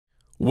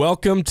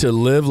Welcome to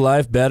Live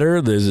Life Better.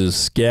 This is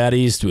Scott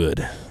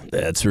Eastwood.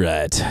 That's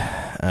right.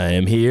 I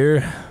am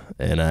here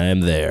and I am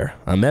there.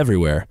 I'm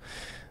everywhere.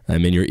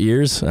 I'm in your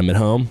ears. I'm at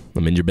home.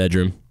 I'm in your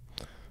bedroom.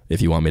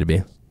 If you want me to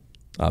be,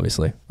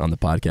 obviously, on the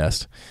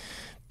podcast.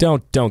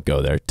 Don't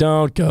go there.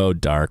 Don't go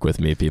dark with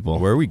me, people.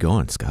 Where are we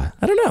going, Scott?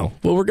 I don't know.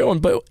 Well, we're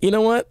going, but you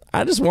know what?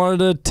 I just wanted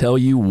to tell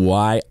you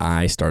why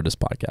I started this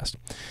podcast.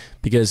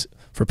 Because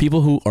for people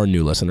who are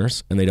new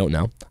listeners and they don't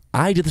know,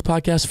 I did this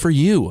podcast for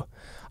you.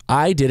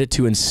 I did it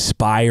to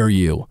inspire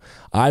you.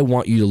 I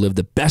want you to live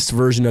the best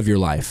version of your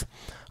life.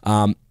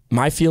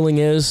 My feeling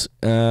is,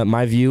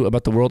 my view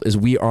about the world is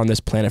we are on this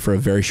planet for a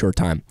very short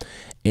time.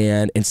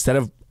 And instead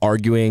of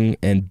arguing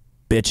and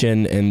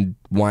bitching and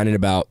whining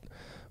about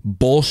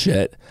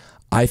bullshit,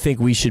 I think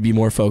we should be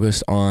more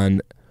focused on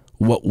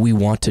what we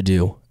want to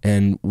do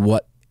and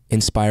what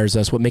inspires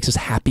us, what makes us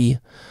happy.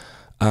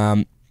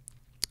 And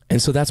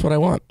so that's what I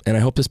want. And I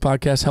hope this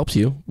podcast helps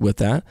you with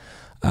that.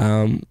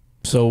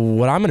 So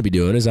what I'm going to be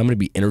doing is I'm going to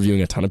be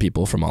interviewing a ton of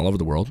people from all over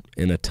the world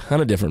in a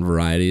ton of different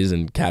varieties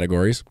and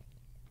categories.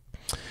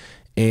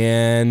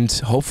 And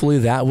hopefully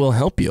that will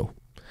help you.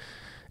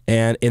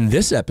 And in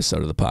this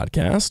episode of the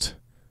podcast,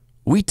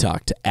 we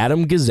talked to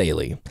Adam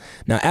Gazzaley.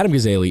 Now, Adam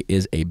Gazzaley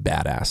is a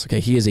badass. Okay,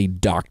 he is a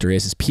doctor. He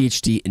has his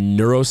PhD in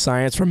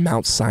neuroscience from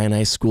Mount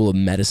Sinai School of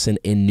Medicine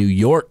in New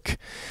York.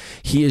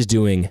 He is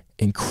doing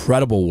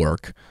incredible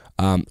work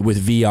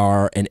with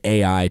VR and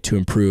AI to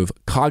improve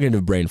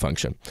cognitive brain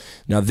function.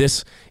 Now,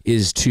 this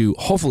is to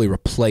hopefully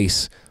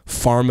replace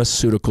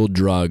pharmaceutical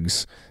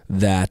drugs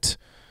that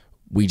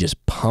we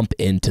just pump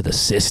into the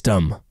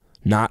system.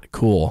 Not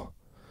cool.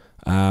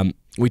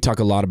 We talk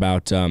a lot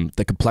about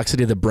the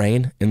complexity of the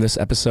brain in this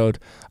episode,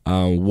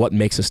 what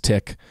makes us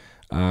tick,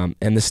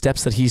 and the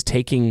steps that he's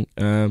taking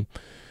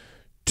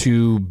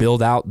to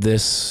build out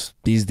these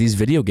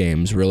video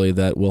games, really,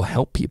 that will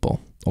help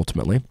people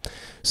ultimately.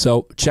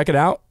 So check it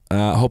out.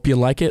 Hope you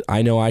like it.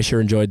 I know I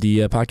sure enjoyed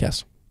the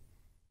podcast.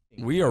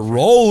 We are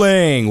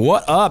rolling.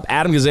 What up,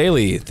 Adam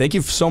Gazzaley? Thank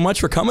you so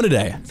much for coming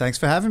today. Thanks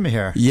for having me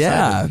here.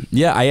 Yeah. Excited.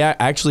 Yeah.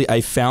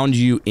 I found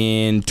you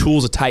in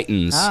Tools of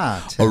Titans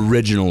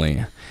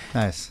originally.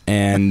 Nice.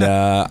 And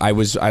I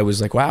was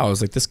like, wow. I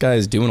was like, this guy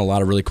is doing a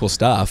lot of really cool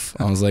stuff.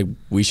 I was like,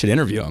 we should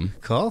interview him.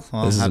 Cool.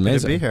 Well, this is happy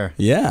amazing to be here.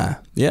 Yeah.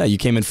 Yeah. You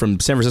came in from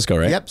San Francisco,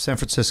 right? Yep. San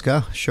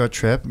Francisco. Short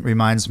trip.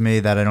 Reminds me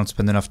that I don't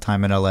spend enough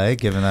time in LA,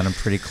 given that I'm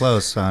pretty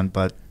close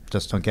but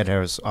just don't get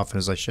here as often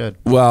as I should.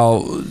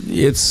 Well,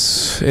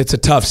 it's a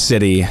tough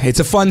city. It's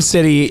a fun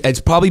city.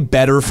 It's probably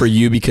better for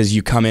you because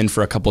you come in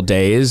for a couple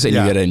days and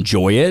you got to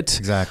enjoy it.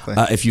 Exactly.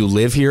 If you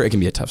live here, it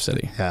can be a tough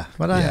city. Yeah,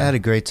 but I had a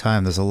great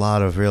time. There's a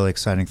lot of really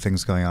exciting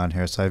things going on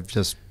here. So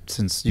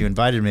since you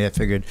invited me, I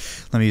figured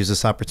let me use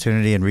this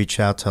opportunity and reach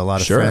out to a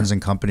lot of friends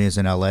and companies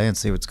in LA and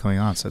see what's going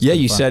on. So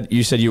you said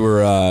you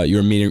were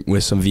meeting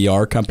with some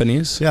VR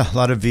companies. Yeah, a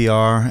lot of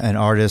VR and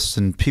artists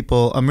and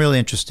people. I'm really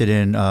interested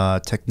in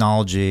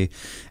technology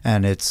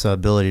and its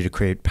ability to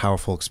create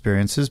powerful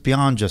experiences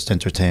beyond just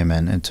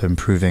entertainment and to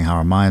improving how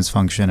our minds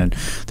function. And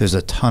there's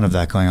a ton of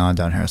that going on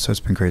down here. So it's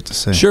been great to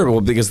see. Sure,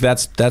 well, because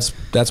that's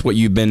what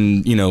you've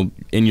been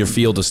in your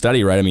field of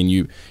study, right? I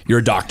mean, you're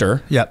a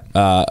doctor. Yep.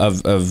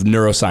 Of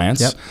neuroscience.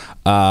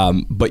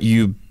 Yep. But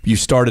you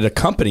started a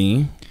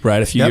company,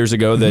 right, a few years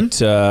ago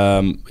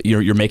that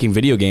you're making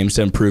video games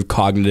to improve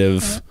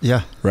cognitive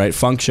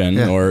function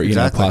or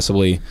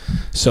possibly.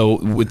 So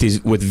with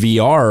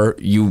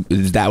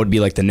VR, that would be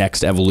like the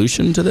next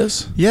evolution to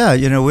this? Yeah,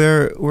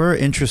 we're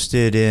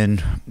interested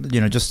in,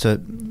 just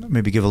to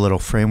maybe give a little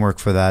framework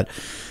for that.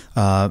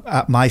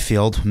 At my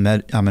field,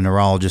 I'm a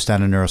neurologist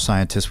and a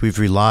neuroscientist. We've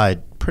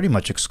relied pretty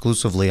much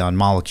exclusively on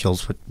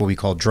molecules, what we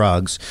call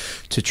drugs,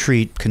 to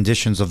treat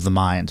conditions of the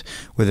mind,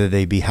 whether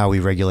they be how we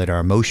regulate our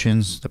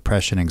emotions,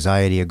 depression,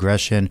 anxiety,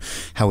 aggression,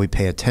 how we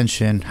pay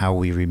attention, how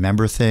we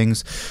remember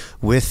things,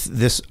 with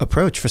this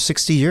approach for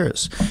 60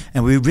 years.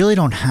 And we really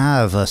don't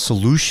have a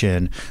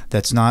solution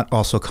that's not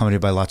also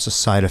accompanied by lots of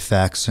side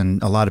effects,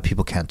 and a lot of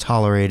people can't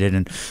tolerate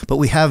it. But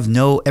we have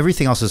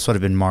everything else has sort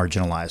of been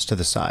marginalized to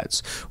the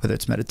sides, whether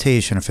it's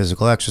meditation or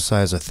physical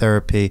exercise or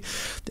therapy.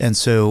 And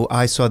so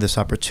I saw this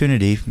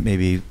opportunity,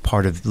 maybe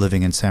part of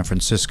living in San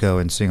Francisco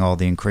and seeing all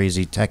the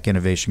crazy tech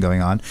innovation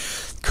going on.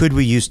 Could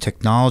we use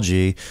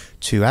technology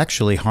to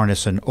actually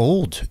harness an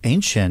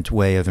ancient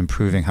way of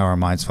improving how our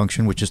minds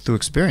function, which is through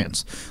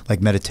experience,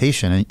 like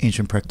meditation and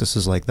ancient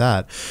practices like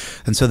that?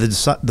 And so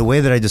the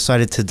way that I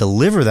decided to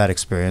deliver that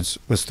experience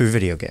was through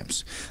video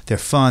games. They're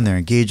fun, they're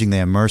engaging,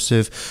 they're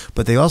immersive,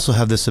 but they also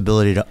have this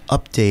ability to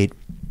update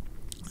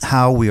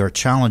how we are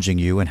challenging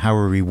you and how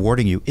we're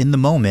rewarding you in the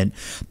moment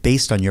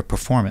based on your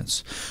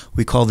performance.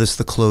 We call this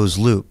the closed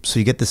loop. So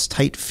you get this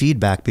tight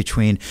feedback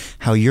between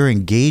how you're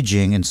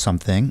engaging in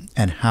something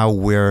and how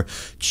we're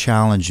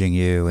challenging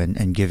you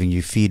and giving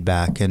you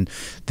feedback. And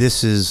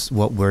this is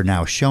what we're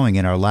now showing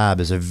in our lab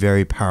is a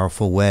very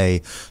powerful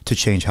way to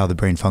change how the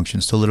brain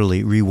functions, to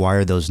literally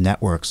rewire those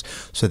networks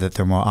so that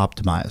they're more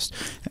optimized.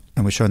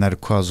 and we're showing that it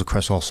causes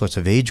across all sorts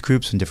of age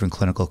groups and different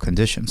clinical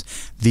conditions.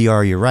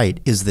 VR, you're right,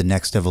 is the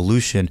next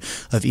evolution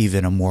of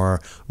even a more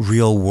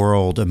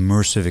real-world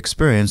immersive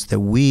experience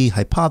that we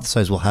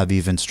hypothesize will have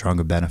even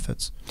stronger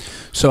benefits.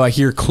 So I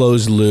hear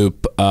closed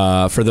loop.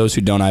 For those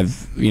who don't,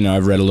 I've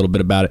read a little bit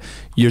about it.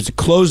 There's a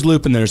closed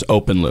loop and there's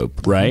open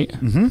loop, right?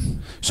 Mm-hmm.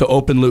 So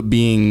open loop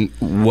being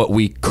how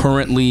we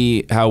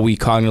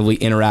cognitively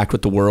interact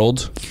with the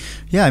world.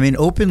 Yeah, I mean,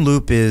 open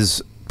loop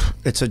is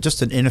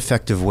just an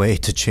ineffective way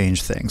to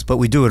change things, but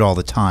we do it all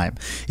the time.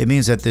 It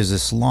means that there's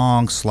this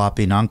long,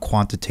 sloppy,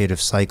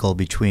 non-quantitative cycle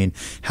between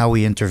how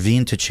we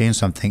intervene to change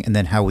something and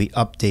then how we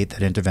update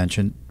that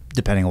intervention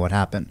depending on what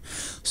happened.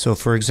 So,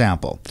 for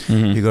example,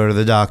 you go to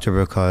the doctor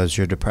because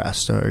you're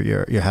depressed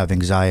or you have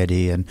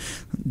anxiety, and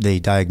they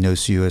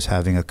diagnose you as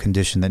having a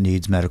condition that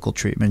needs medical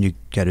treatment. You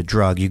get a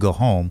drug, you go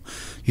home,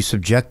 you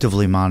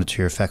subjectively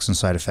monitor your effects and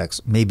side effects.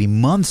 Maybe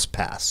months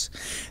pass.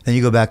 Then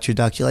you go back to your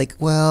doctor, you're like,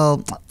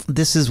 well,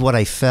 this is what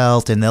I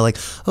felt. And they're like,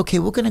 okay,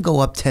 we're going to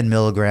go up 10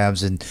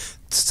 milligrams and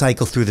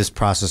cycle through this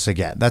process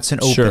again. That's an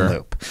open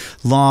loop.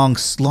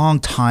 Long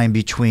time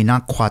between,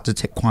 not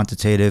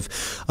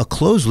quantitative. A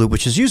closed loop,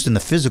 which is used in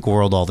the physical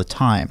world all the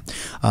time.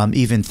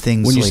 Even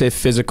things when you say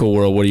physical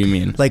world, what do you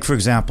mean? Like, for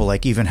example,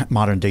 like even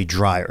modern day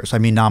dryers. I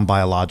mean,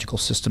 non-biological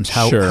systems.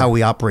 How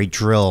we operate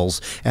drills,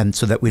 and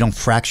so that we don't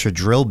fracture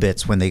drill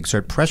bits when they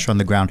exert pressure on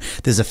the ground.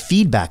 There's a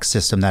feedback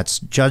system that's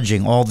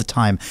judging all the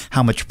time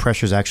how much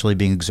pressure is actually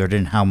being exerted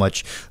and how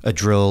much a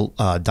drill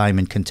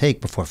diamond can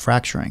take before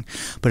fracturing.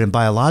 But in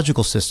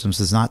biological systems,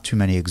 there's not too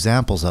many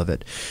examples of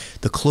it.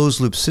 The closed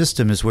loop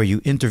system is where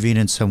you intervene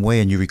in some way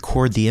and you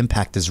record the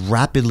impact as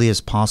rapidly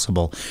as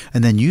possible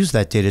and then use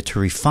that data to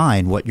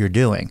refine what you're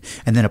doing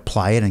and then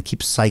apply it and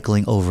keep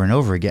cycling over and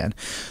over again.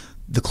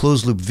 The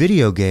closed loop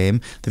video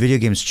game, the video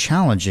game is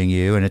challenging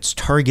you and it's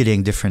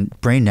targeting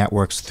different brain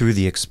networks through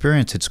the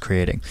experience it's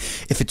creating.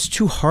 If it's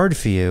too hard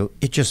for you,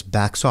 it just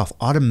backs off.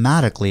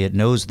 Automatically, it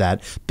knows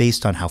that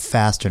based on how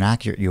fast and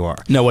accurate you are.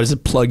 Now, what is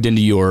it plugged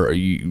into your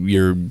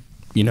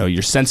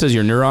senses,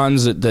 your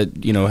neurons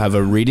that have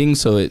a reading?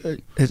 So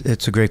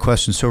it's a great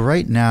question. So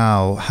right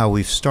now, how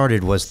we've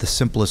started was the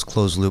simplest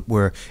closed loop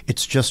where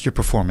it's just your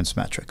performance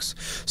metrics.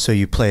 So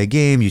you play a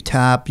game, you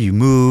tap, you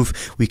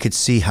move. We could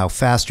see how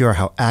fast you are,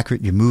 how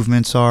accurate your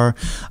movements are,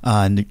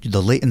 and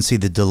the latency,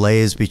 the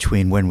delays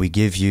between when we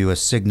give you a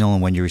signal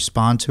and when you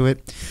respond to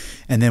it.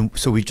 And then,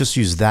 so we just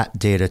use that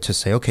data to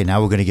say, okay, now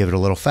we're going to give it a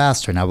little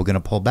faster. Now we're going to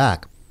pull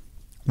back.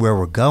 Where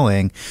we're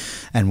going,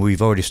 and we've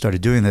already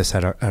started doing this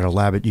at our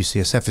lab at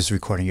UCSF, is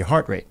recording your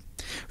heart rate,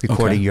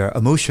 recording your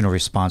emotional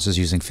responses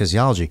using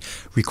physiology,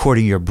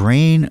 recording your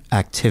brain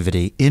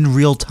activity in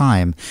real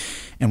time,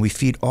 and we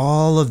feed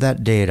all of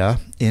that data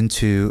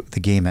into the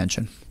game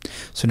engine.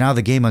 So now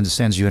the game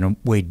understands you in a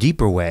way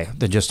deeper way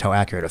than just how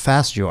accurate or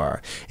fast you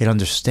are. It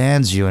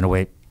understands you in a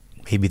way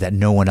maybe that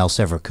no one else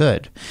ever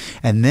could.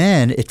 And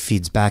then it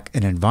feeds back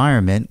an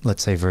environment,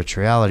 let's say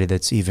virtual reality,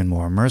 that's even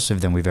more immersive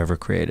than we've ever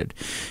created.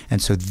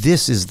 And so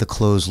this is the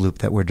closed loop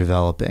that we're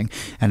developing.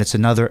 And it's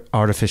another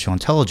artificial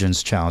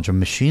intelligence challenge, a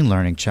machine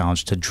learning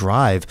challenge to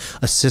drive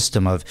a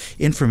system of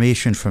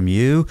information from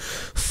you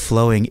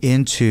flowing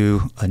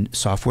into a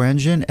software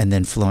engine and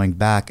then flowing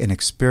back an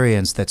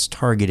experience that's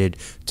targeted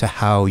to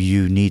how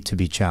you need to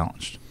be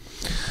challenged.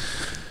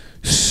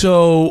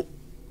 So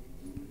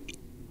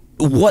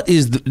what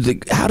is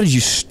how did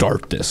you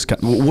start this?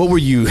 What were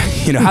you,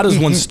 how does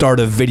one start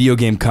a video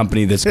game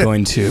company that's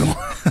going to?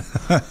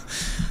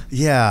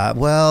 Yeah,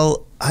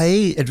 well,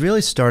 I had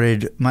really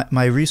started,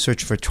 my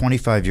research for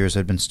 25 years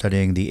had been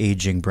studying the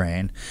aging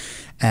brain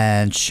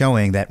and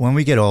showing that when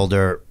we get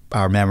older,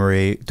 our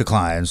memory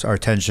declines, our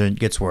attention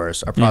gets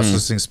worse, our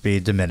processing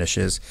speed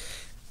diminishes.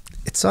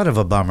 It's sort of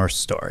a bummer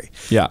story.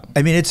 Yeah.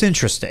 I mean, it's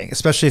interesting,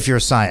 especially if you're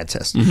a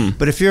scientist.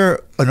 But if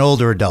you're an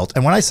older adult,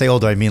 and when I say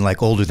older, I mean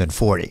like older than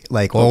 40,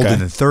 like older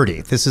than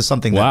 30. This is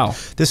something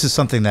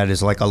that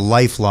is like a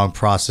lifelong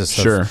process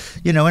of,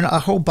 and our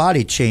whole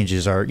body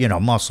changes, our,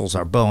 muscles,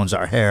 our bones,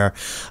 our hair,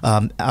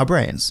 our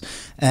brains.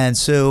 And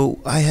so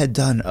I had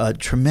done a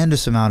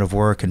tremendous amount of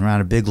work and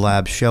ran a big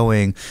lab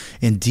showing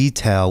in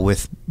detail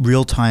with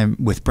real time,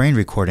 with brain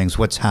recordings,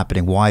 what's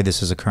happening, why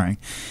this is occurring.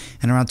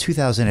 And around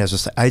 2000, I was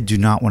just like, I do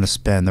not want to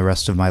spend the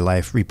rest of my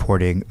life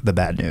reporting the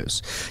bad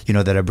news.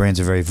 That our brains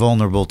are very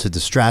vulnerable to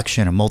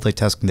distraction and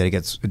multitasking, that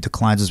it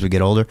declines as we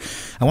get older.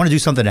 I want to do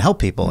something to help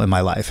people in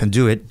my life and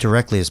do it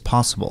directly as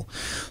possible.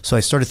 So I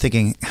started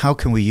thinking, how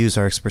can we use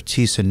our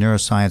expertise in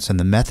neuroscience and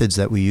the methods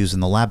that we use in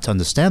the lab to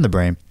understand the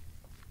brain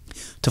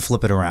to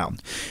flip it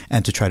around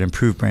and to try to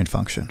improve brain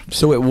function.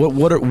 So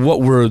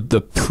what were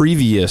the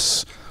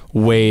previous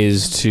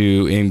ways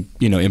to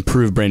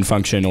improve brain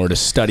function or to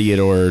study it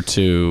or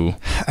to?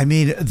 I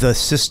mean, the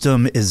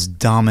system is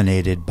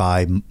dominated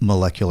by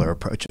molecular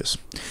approaches.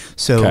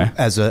 So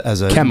as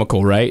a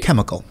chemical, right?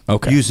 Chemical.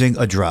 Okay. Using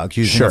a drug,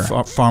 using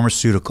a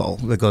pharmaceutical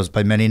that goes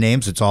by many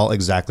names. It's all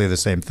exactly the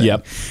same thing.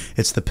 Yep.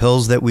 It's the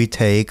pills that we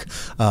take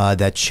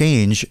that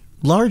change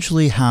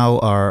largely how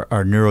our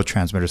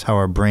neurotransmitters, how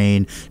our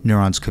brain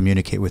neurons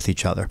communicate with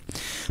each other.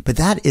 But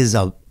that is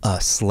a a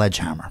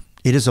sledgehammer.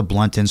 It is a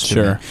blunt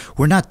instrument. Sure.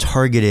 We're not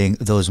targeting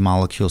those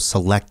molecules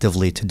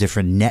selectively to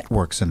different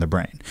networks in the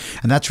brain.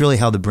 And that's really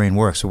how the brain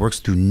works. It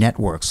works through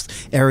networks,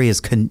 areas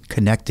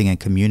connecting and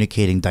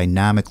communicating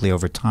dynamically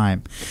over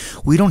time.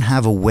 We don't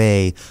have a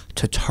way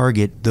to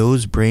target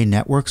those brain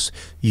networks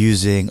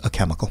using a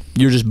chemical.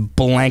 You're just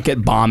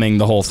blanket bombing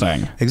the whole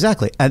thing.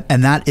 Exactly.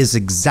 And that is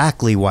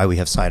exactly why we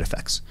have side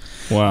effects.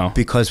 Wow.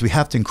 Because we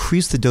have to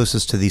increase the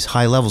doses to these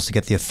high levels to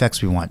get the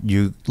effects we want.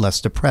 You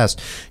less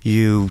depressed,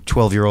 you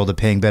 12-year-old are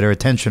paying better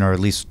attention or at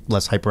least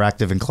less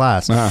hyperactive in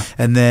class.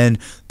 And then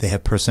they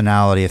have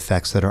personality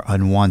effects that are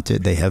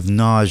unwanted. They have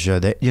nausea.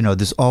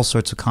 There's all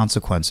sorts of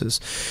consequences.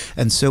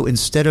 And so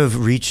instead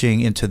of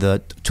reaching into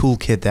the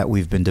toolkit that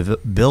we've been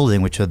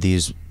building, which are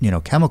these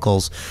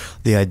chemicals,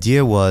 the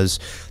idea was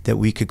that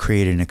we could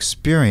create an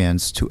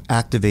experience to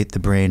activate the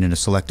brain in a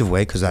selective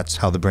way, because that's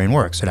how the brain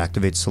works. It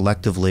activates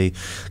selectively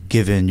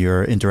given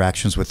your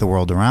interactions with the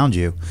world around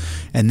you.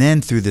 And then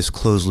through this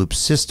closed loop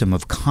system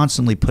of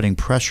constantly putting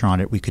pressure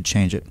on it, we could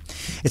change it.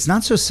 It's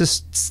not so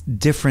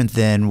different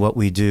than what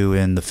we do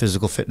in the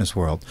physical fitness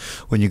world.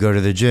 When you go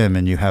to the gym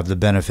and you have the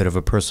benefit of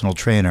a personal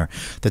trainer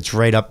that's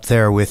right up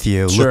there with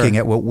you, Sure. looking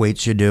at what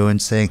weights you do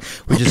and saying,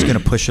 we're just going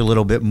to push a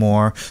little bit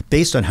more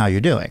based on how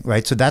you're doing,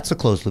 right? So that's a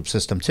closed loop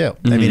system too.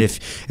 I mean,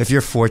 if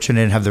you're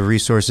fortunate and have the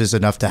resources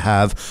enough to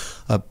have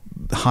a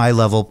high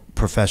level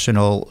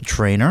professional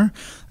trainer,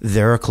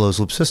 they're a closed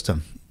loop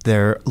system.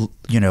 They're,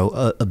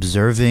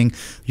 observing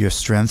your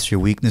strengths, your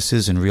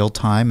weaknesses in real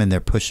time, and they're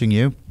pushing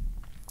you.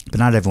 But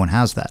not everyone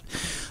has that.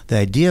 The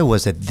idea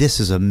was that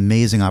this is an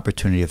amazing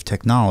opportunity of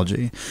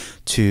technology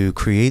to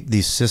create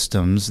these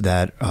systems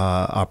that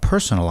are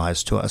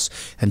personalized to us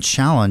and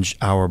challenge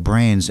our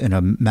brains in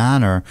a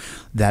manner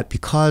that,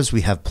 because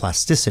we have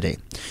plasticity,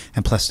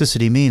 and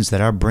plasticity means that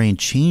our brain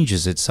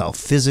changes itself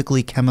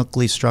physically,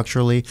 chemically,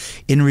 structurally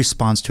in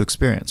response to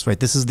experience,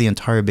 right? This is the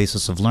entire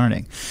basis of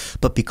learning.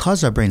 But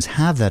because our brains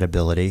have that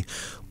ability,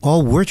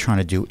 all we're trying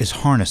to do is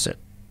harness it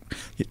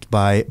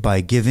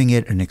by giving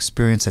it an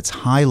experience that's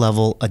high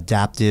level,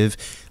 adaptive,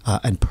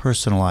 and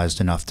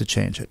personalized enough to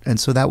change it. And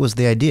so that was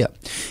the idea.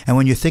 And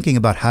when you're thinking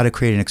about how to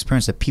create an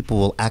experience that people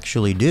will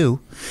actually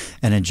do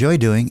and enjoy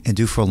doing and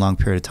do for a long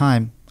period of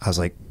time, I was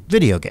like,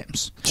 video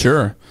games.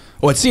 Sure.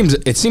 Well, it seems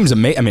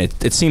amazing. I mean,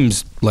 it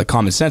seems like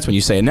common sense when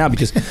you say it now,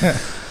 because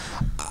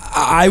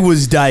I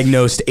was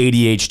diagnosed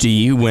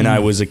ADHD when I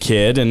was a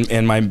kid, and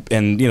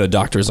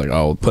doctors like,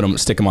 oh,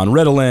 stick them on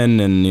Ritalin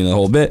and the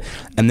whole bit.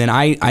 And then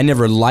I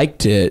never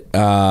liked it.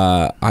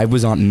 I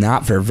was on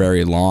not for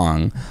very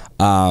long,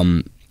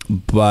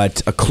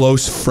 but a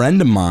close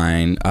friend of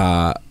mine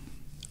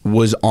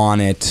was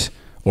on it,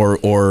 or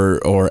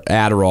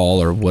Adderall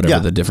or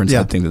whatever the difference.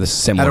 I think they're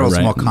similar. Adderall's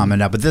right? more common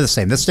now, but they're the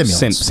same. They're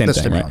stimulants. Same they're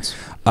thing, stimulants.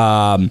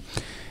 right?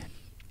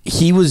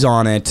 He was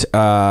on it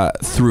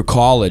through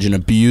college and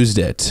abused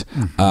it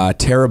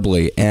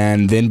terribly,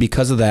 and then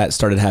because of that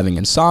started having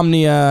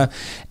insomnia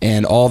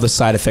and all the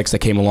side effects that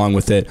came along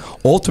with it.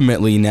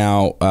 Ultimately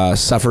now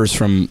suffers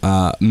from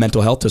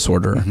mental health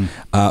disorder,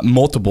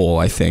 multiple,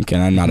 I think,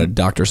 and I'm not a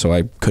doctor, so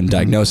I couldn't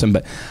diagnose him,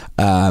 but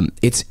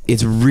it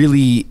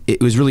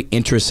was really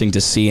interesting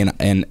to see,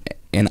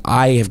 and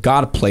I have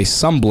got to place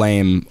some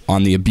blame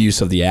on the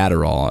abuse of the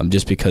Adderall,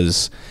 just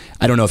because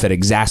I don't know if it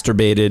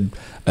exacerbated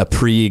a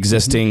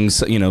pre-existing,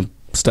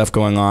 stuff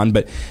going on,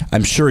 but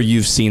I'm sure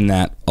you've seen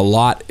that a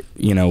lot,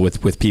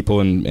 with people,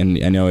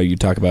 and I know you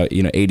talk about,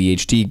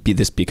 ADHD,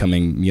 this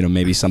becoming,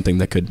 maybe something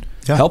that could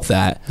help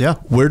that. Yeah.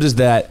 Where does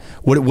that,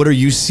 what are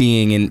you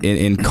seeing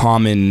in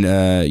common,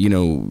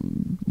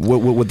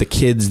 what the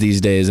kids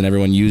these days and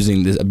everyone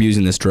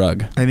abusing this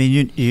drug? I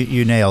mean,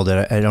 you nailed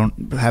it. I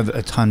don't have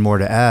a ton more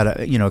to add,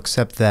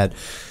 except that,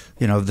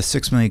 the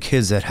 6 million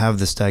kids that have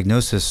this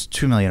diagnosis,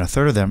 2 million, a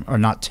third of them are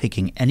not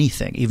taking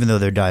anything, even though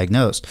they're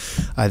diagnosed,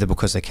 either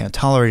because they can't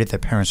tolerate it, their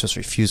parents just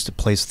refuse to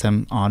place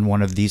them on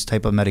one of these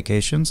type of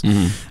medications.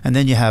 And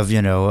then you have,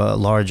 a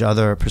large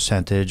other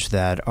percentage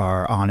that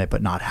are on it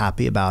but not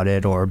happy about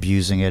it, or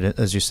abusing it,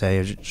 as you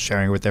say,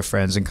 sharing it with their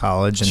friends in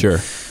college. And, Sure.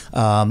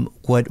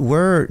 What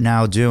we're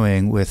now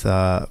doing with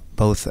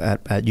both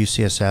at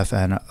UCSF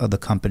and the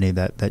company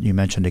that you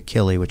mentioned,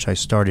 Achille, which I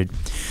started,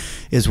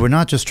 is we're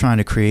not just trying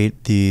to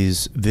create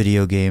these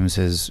video games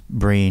as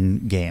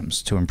brain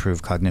games to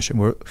improve cognition.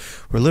 We're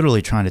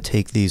literally trying to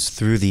take these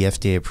through the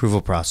FDA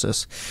approval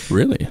process.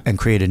 Really? And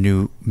create a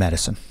new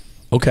medicine.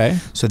 Okay.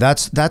 So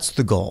that's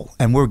the goal,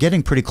 and we're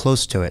getting pretty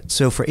close to it.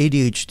 So for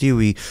ADHD,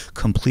 we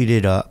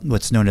completed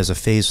what's known as a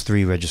phase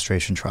 3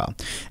 registration trial.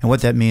 And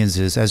what that means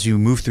is, as you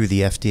move through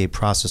the FDA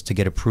process to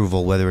get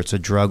approval, whether it's a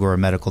drug or a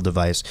medical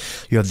device,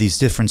 you have these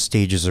different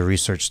stages of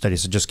research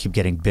studies that just keep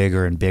getting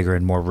bigger and bigger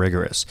and more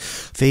rigorous.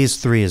 Phase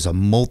 3 is a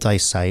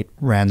multi-site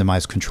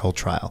randomized control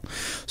trial.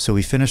 So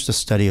we finished a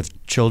study of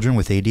children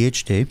with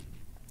ADHD.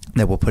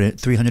 that we'll put in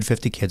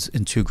 350 kids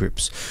in two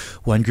groups.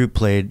 One group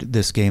played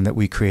this game that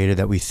we created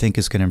that we think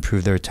is going to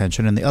improve their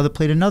attention, and the other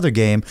played another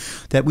game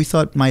that we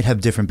thought might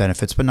have different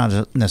benefits, but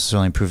not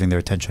necessarily improving their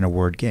attention, a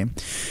word game.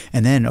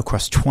 And then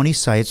across 20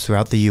 sites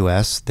throughout the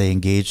U.S., they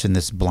engaged in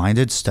this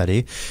blinded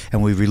study,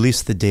 and we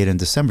released the data in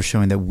December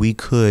showing that we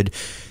could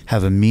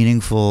have a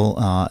meaningful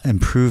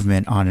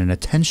improvement on an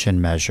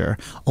attention measure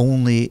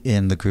only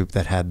in the group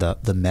that had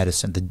the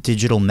medicine, the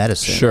digital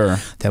medicine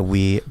that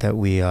we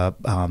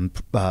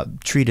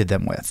treated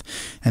them with.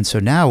 And so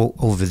now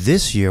over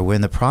this year, we're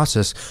in the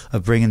process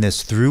of bringing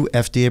this through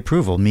FDA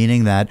approval,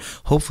 meaning that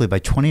hopefully by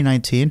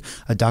 2019,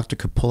 a doctor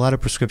could pull out a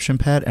prescription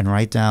pad and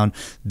write down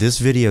this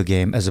video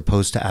game as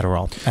opposed to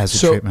Adderall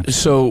as a treatment.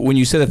 So when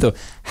you say that though,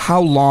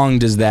 how long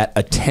does that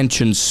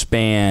attention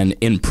span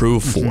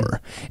improve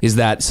for? Is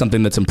that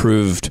something that's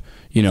improved,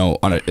 you know,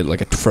 on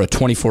for a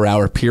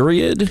 24-hour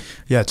period?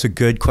 Yeah, it's a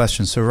good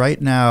question. So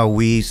right now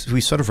we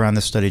sort of ran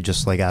the study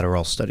just like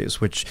Adderall studies,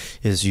 which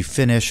is you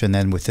finish and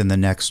then within the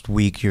next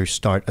week you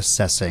start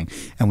assessing,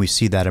 and we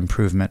see that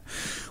improvement.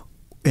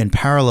 In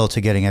parallel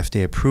to getting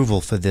FDA approval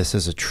for this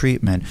as a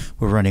treatment,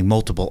 we're running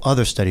multiple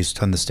other studies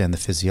to understand the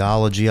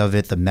physiology of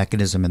it, the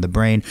mechanism in the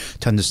brain,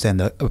 to understand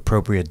the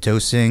appropriate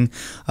dosing,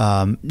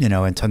 you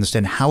know, and to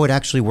understand how it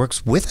actually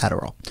works with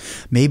Adderall.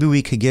 Maybe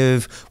we could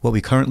give what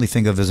we currently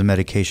think of as a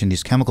medication,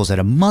 these chemicals, at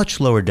a much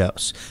lower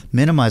dose,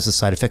 minimize the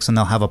side effects, and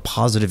they'll have a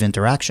positive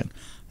interaction.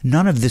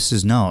 None of this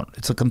is known.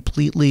 It's a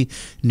completely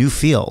new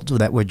field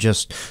that we're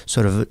just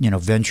sort of, you know,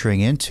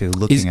 venturing into,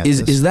 looking at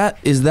this. Is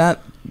that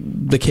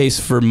the case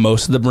for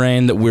most of the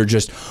brain, that we're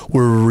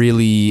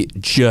really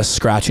just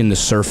scratching the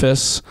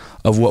surface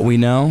of what we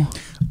know?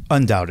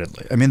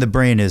 Undoubtedly. I mean, the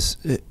brain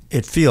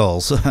it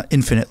feels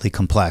infinitely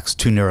complex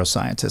to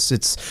neuroscientists.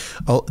 It's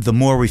the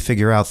more we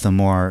figure out, the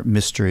more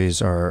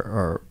mysteries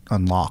are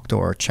unlocked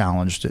or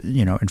challenged,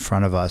 you know, in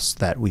front of us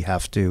that we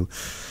have to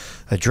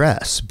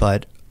address.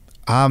 But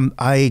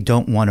I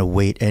don't want to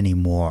wait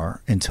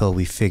anymore until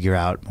we figure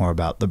out more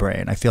about the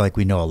brain. I feel like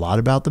we know a lot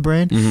about the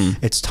brain.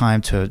 It's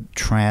time to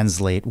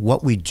translate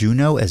what we do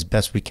know as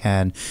best we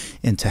can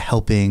into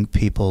helping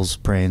people's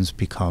brains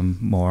become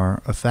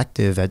more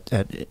effective at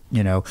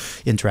you know,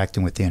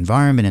 interacting with the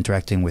environment,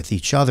 interacting with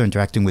each other,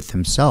 interacting with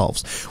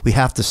themselves. We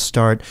have to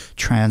start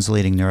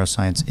translating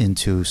neuroscience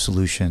into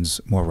solutions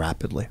more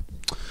rapidly.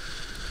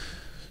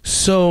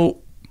 So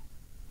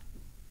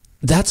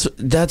that's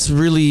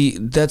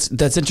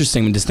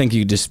interesting. I just think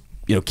you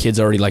know, kids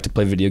already like to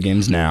play video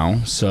games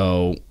now,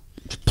 so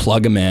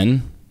plug them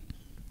in,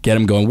 get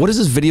them going. What is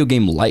this video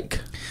game like?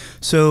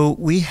 So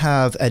we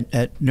have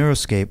at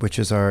Neuroscape, which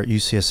is our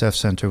UCSF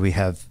center, we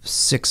have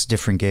 6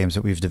 different games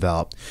that we've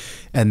developed,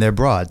 and they're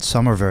broad.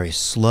 Some are very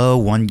slow.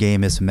 One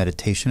game is a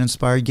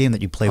meditation-inspired game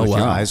that you play with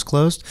your eyes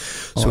closed.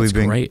 So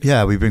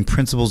we bring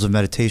principles of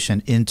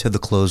meditation into the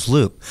closed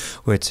loop,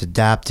 where it's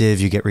adaptive,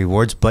 you get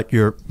rewards, but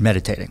you're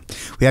meditating.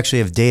 We actually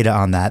have data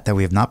on that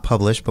we have not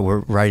published, but we're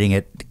writing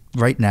it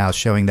right now,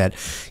 showing that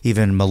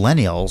even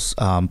millennials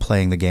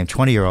playing the game,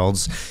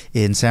 20-year-olds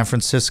in San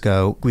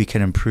Francisco, we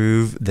can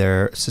improve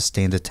their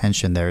sustained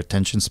attention, their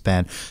attention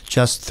span,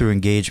 just through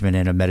engagement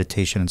in a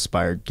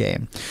meditation-inspired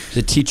game. Does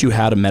it teach you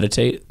how to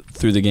meditate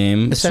through the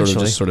game?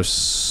 Essentially. Sort of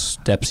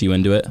steps you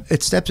into it?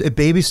 It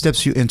baby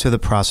steps you into the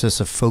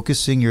process of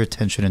focusing your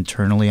attention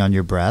internally on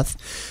your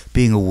breath,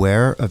 being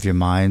aware of your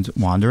mind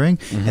wandering,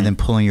 and then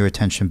pulling your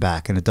attention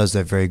back. And it does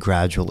that very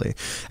gradually.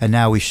 And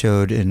now we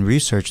showed in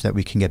research that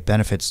we can get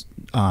benefits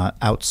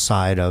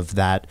outside of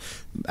that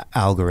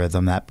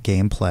algorithm, that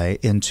gameplay,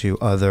 into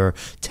other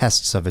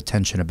tests of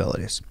attention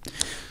abilities.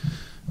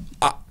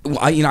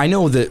 I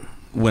know that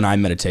when I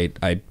meditate,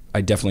 I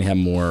definitely have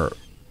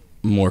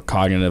more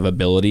cognitive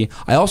ability.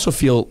 I also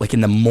feel like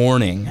in the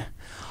morning,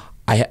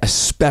 I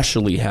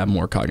especially have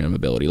more cognitive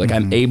ability. Like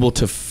I'm able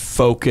to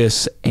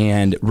focus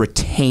and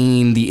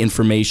retain the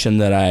information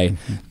that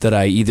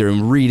I either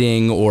am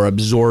reading or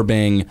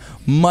absorbing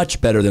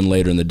much better than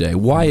later in the day.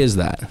 Why is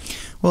that?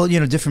 Well,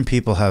 you know, different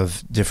people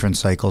have different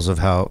cycles of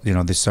how, you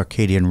know, the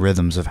circadian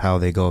rhythms of how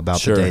they go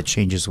about the day. It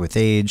changes with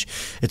age.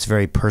 It's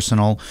very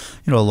personal.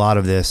 You know, a lot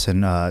of this,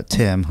 and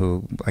Tim,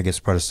 who I guess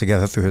brought us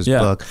together through his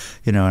book,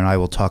 you know, and I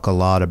will talk a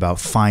lot about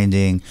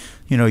finding,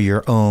 you know,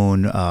 your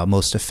own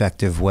most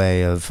effective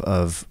way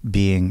of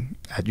being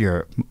at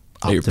your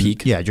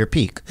peak. Yeah, at your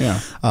peak.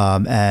 Yeah.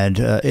 And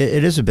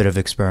it is a bit of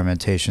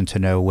experimentation to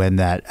know when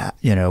that,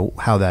 you know,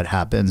 how that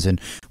happens, and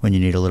when you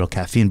need a little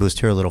caffeine boost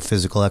here, a little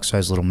physical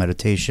exercise, a little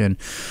meditation,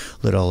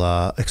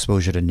 little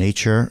exposure to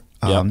nature,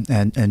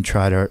 and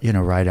try to, you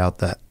know, ride out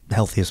the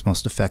healthiest,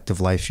 most effective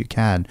life you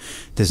can.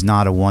 There's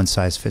not a one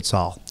size fits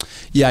all.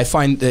 Yeah, I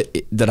find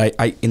that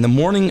I in the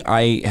morning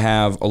I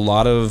have a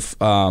lot of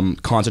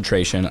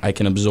concentration. I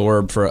can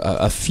absorb for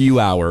a few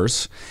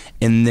hours,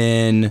 and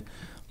then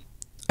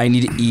I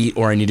need to eat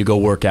or I need to go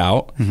work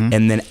out,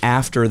 and then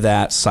after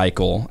that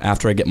cycle,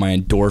 after I get my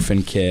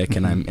endorphin kick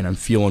and I'm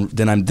feeling,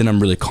 then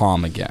I'm really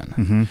calm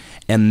again,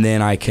 and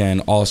then I can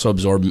also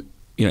absorb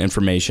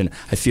information.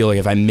 I feel like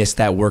if I miss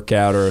that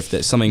workout or if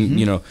there's something,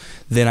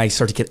 then I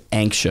start to get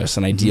anxious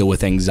and I deal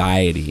with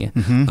anxiety.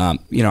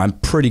 I'm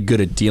pretty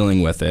good at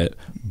dealing with it,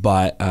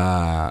 but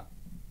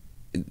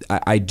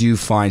I do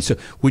find, so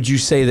would you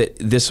say that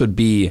this would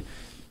be,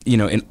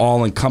 an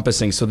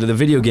all-encompassing, so that the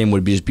video game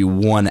would just be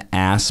one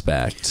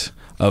aspect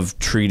of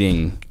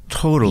treating?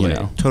 Totally.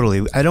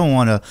 I don't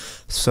want to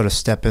sort of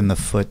step in the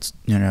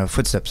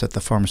footsteps that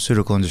the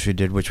pharmaceutical industry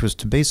did, which was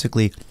to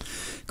basically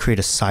create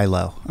a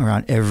silo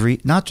around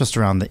not just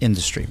around the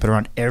industry, but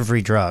around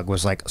every drug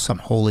was like some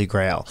holy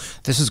grail.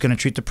 This is going to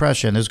treat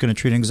depression. This is going to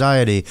treat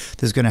anxiety.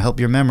 This is going to help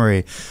your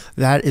memory.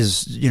 That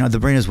is, the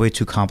brain is way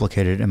too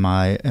complicated in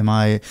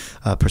my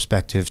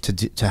perspective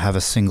to have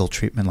a single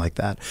treatment like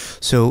that.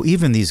 So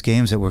even these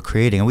games that we're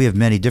creating, and we have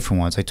many different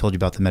ones. I told you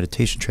about the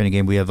meditation training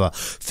game. We have a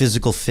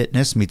physical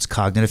fitness meets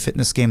cognitive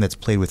fitness game that's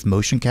played with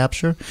motion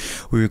capture.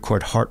 We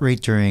record heart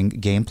rate during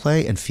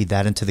gameplay and feed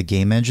that into the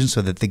game engine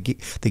so that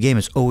the game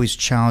is always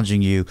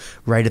challenging you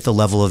right at the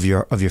level of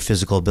your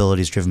physical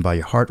abilities driven by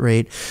your heart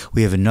rate.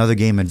 We have another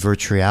game in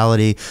virtual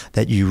reality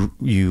that you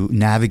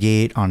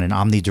navigate on an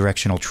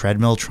omnidirectional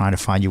treadmill trying to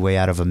find your way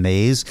out of a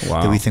maze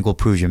that we think will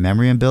improve your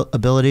memory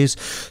abilities.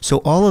 So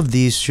all of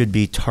these should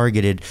be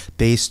targeted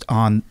based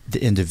on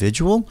the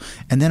individual,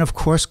 and then of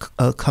course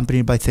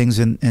accompanied by things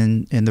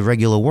in the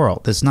regular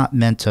world. It's not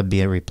meant to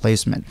be a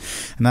replacement.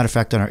 As a matter of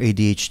fact, on our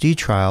ADHD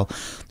trial,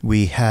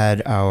 we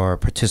had our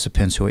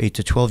participants who are 8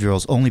 to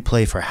 12-year-olds only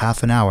play for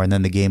half an hour and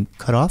then the game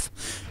cut off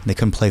and they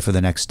couldn't play for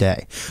the next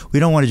day. We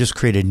don't want to just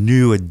create a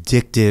new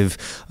addictive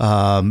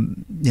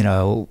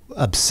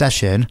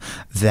obsession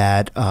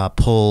that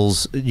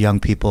pulls young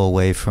people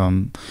away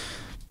from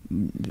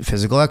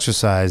physical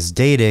exercise,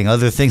 dating,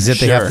 other things that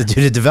they have to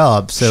do to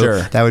develop. So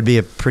that would be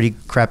a pretty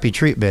crappy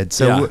treatment.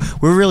 So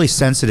we're really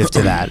sensitive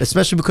to that,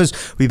 especially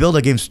because we build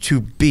our games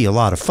to be a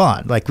lot of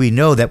fun. Like we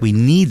know that we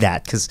need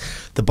that because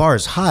the bar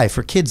is high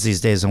for kids these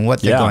days and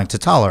what they're going to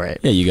tolerate.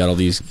 Yeah, you got all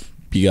these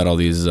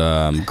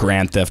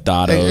Grand Theft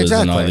Autos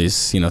and all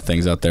these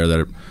things out there that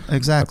are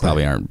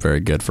probably aren't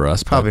very good for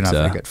us. Probably not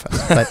very good for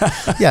us.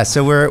 But yeah,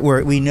 so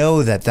we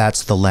know that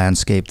that's the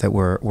landscape that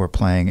we're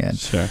playing in.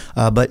 Sure.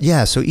 But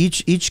yeah, so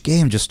each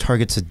game just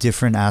targets a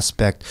different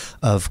aspect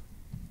of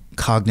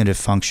cognitive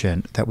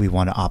function that we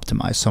want to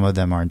optimize. Some of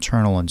them are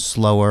internal and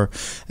slower,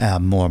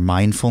 more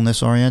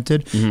mindfulness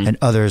oriented, and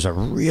others are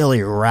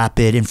really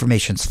rapid,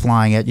 information's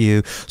flying at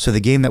you. So the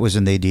game that was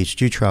in the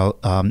ADHD trial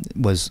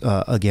was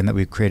a game that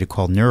we created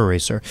called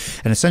Neuroracer,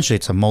 and essentially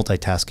it's a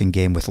multitasking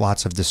game with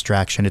lots of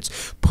distraction.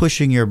 It's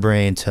pushing your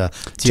brain to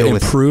deal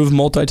with improve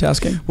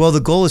multitasking. Well,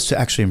 the goal is to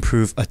actually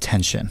improve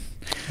attention.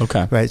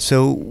 Okay. Right.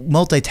 So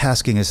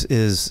multitasking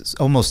is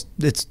almost,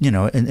 it's,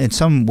 in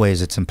some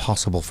ways it's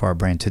impossible for our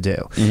brain to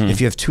do. If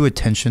you have two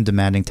attention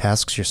demanding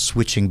tasks, you're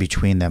switching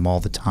between them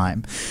all the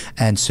time.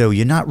 And so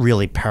you're not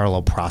really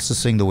parallel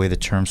processing the way the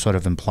term sort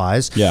of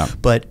implies. Yeah.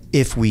 But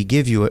if we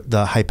give you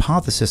the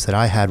hypothesis that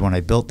I had when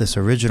I built this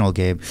original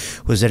game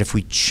was that if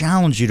we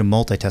challenge you to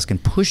multitask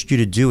and pushed you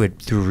to do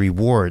it through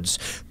rewards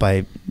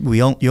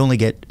you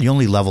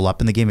only level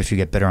up in the game if you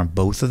get better on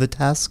both of the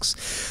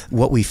tasks.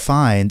 What we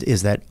find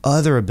is that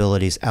other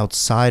abilities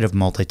outside of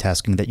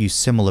multitasking that use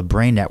similar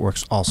brain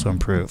networks also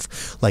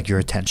improve, like your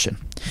attention.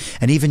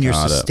 And even your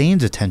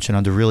sustained attention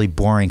under really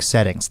boring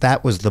settings.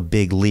 That was the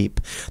big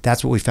leap.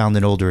 That's what we found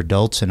in older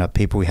adults in a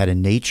paper we had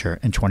in Nature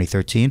in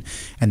 2013,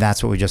 and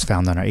that's what we just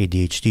found on our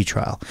ADHD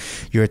trial.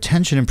 Your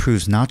attention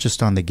improves not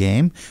just on the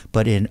game,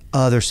 but in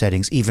other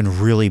settings, even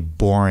really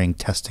boring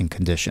testing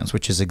conditions,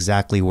 which is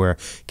exactly where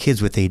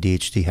kids with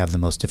ADHD have the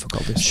most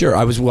difficulties. Sure.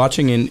 I was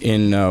watching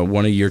in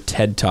one of your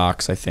TED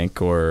Talks, I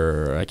think,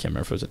 or I can't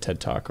remember if it was a TED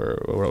Talk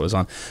or what it was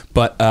on,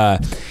 but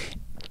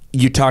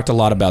you talked a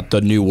lot about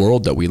the new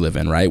world that we live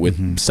in, right?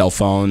 With cell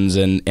phones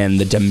and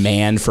the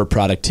demand for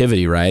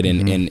productivity, right?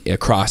 And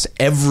across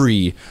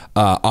every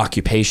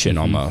occupation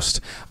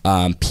almost,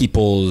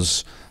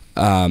 people's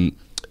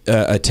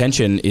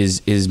attention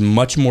is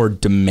much more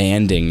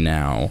demanding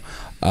now.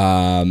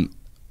 What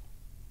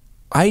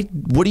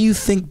do you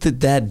think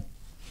that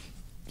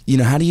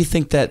how do you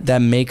think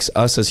that makes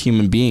us as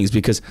human beings?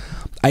 Because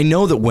I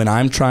know that when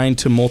I'm trying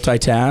to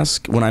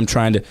multitask, when I'm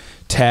trying to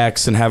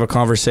text and have a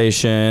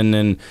conversation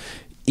and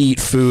eat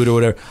food or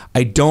whatever,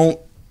 I don't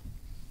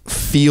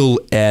feel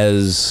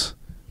as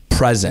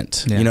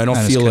present. I don't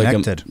feel like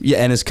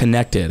and it's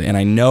connected. And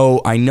I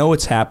know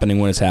it's happening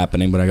when it's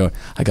happening, but I go,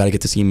 I got to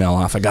get this email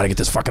off. I got to get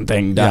this fucking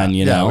thing done. We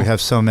have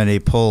so many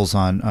pulls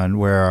on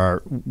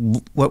where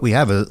what we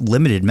have are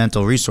limited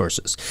mental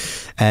resources,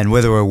 and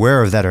whether we're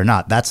aware of that or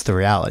not, that's the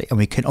reality. And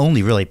we can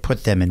only really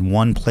put them in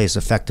one place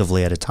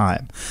effectively at a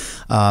time.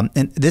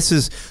 And this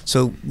is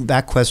so.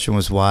 That question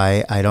was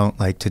why I don't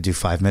like to do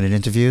 5-minute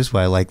interviews.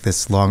 Why I like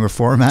this longer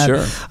format.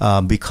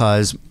 Sure.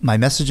 Because my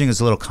messaging is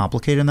a little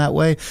complicated in that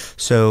way.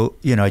 So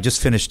So, I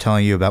just finished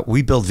telling you about,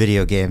 we build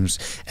video games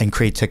and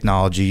create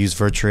technology, use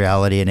virtual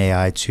reality and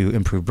AI to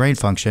improve brain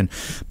function.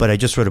 But I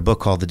just wrote a book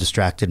called The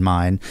Distracted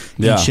Mind,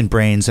 Ancient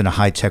Brains in a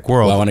High-Tech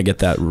World. Well, I want to get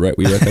that right.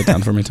 Will you write that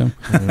down for me, Tim?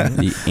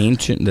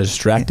 The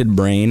distracted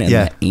brain and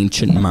the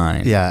ancient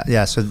mind.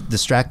 Yeah. So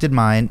Distracted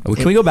Mind.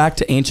 Can we go back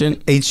to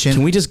ancient?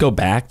 Can we just go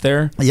back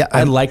there? Yeah.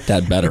 I like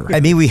that better. I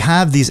mean, we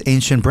have these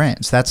ancient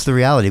brains. That's the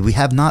reality. We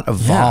have not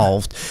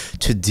evolved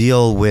to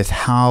deal with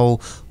how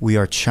we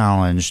are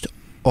challenged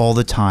all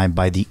the time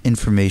by the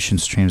information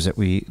streams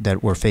that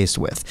we're faced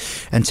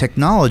with. And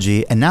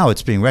technology, and now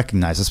it's being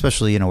recognized,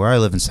 especially where I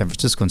live in San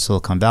Francisco in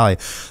Silicon Valley,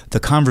 the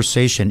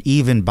conversation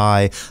even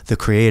by the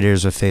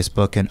creators of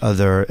Facebook and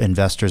other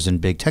investors in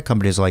big tech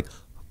companies are like,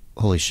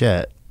 holy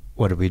shit,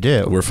 what do we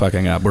do? We're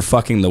fucking up. We're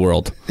fucking the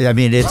world. I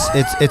mean,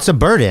 it's a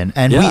burden,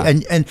 and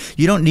and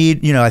you don't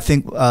need. I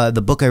think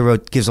the book I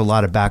wrote gives a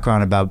lot of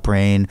background about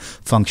brain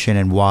function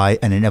and why,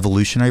 and an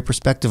evolutionary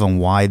perspective on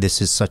why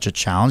this is such a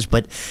challenge.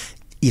 But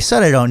you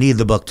said I don't need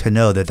the book to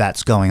know that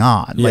that's going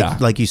on.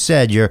 Like you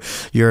said, you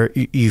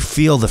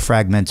feel the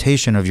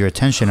fragmentation of your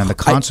attention and the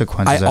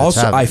consequences.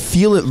 I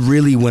feel it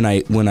really when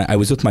I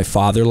was with my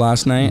father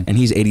last night, and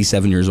he's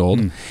 87 years old,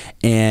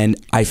 and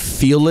I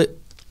feel it.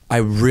 I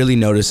really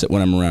notice it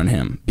when I'm around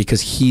him because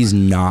he's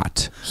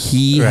not.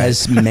 He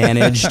has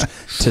managed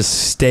to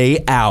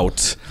stay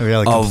out.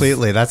 Really,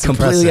 completely. That's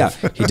completely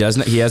impressive. out. He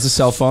doesn't. He has a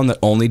cell phone that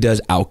only does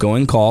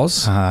outgoing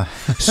calls.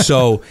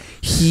 So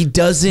he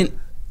doesn't.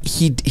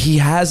 He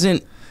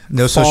hasn't.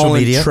 No social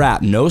media.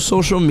 Trapped. No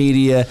social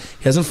media.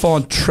 He hasn't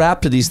fallen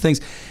trapped to these things.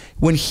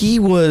 When he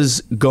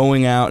was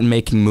going out and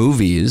making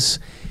movies,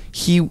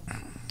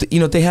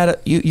 they had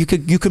you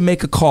could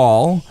make a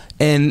call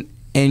and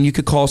you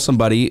could call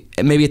somebody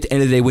maybe at the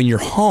end of the day when you're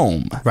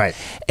home. Right.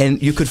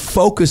 And you could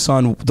focus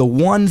on the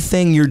one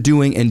thing you're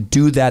doing and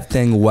do that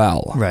thing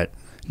well. Right.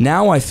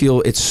 Now I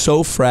feel it's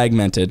so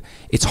fragmented.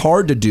 It's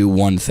hard to do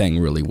one thing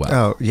really well.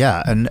 Oh,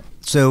 yeah. And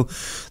so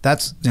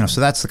that's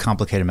the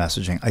complicated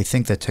messaging. I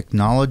think that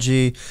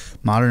technology,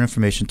 modern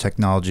information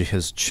technology,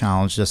 has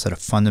challenged us at a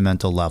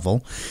fundamental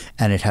level,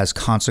 and it has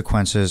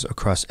consequences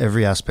across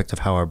every aspect of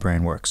how our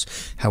brain works,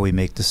 how we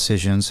make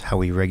decisions, how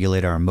we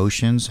regulate our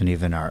emotions and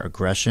even our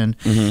aggression,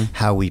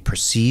 how we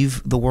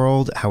perceive the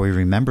world, how we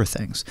remember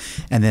things.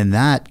 And then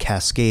that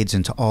cascades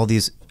into all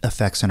these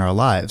effects in our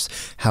lives,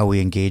 how we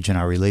engage in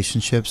our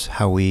relationships,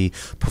 how we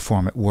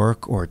perform at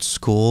work or at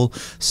school,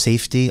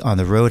 safety on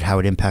the road, how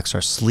it impacts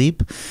our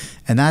sleep.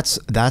 And that's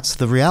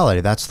the reality.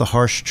 That's the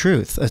harsh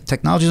truth.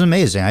 Technology is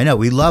amazing. I know,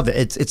 we love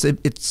it.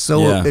 It's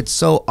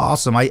so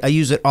awesome. I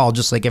use it all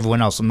just like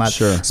everyone else. I'm not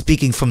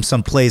speaking from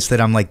some place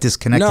that I'm like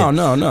disconnected.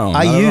 No.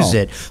 I use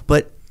it,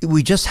 but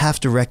we just have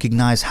to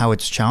recognize how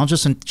it's challenged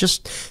us and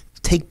just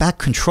take back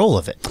control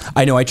of it.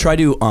 I know. I try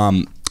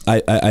to.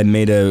 I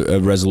made a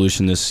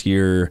resolution this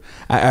year.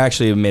 I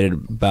actually made it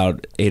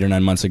about 8 or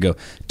 9 months ago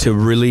to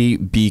really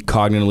be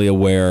cognitively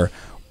aware,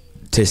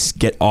 to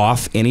get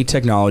off any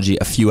technology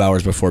a few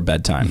hours before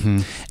bedtime.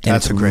 And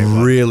that's a great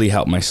really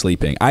helped my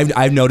sleeping.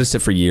 I've noticed it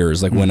for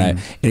years. Like when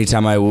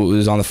anytime I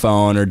was on the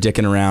phone or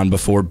dicking around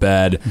before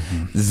bed,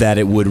 that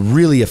it would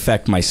really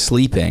affect my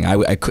sleeping.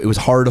 It was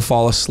harder to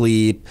fall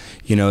asleep.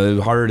 It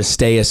was harder to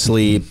stay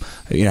asleep.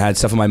 I had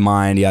stuff in my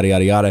mind. Yada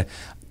yada yada.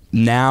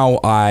 Now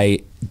I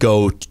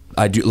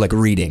do like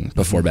reading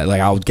before bed.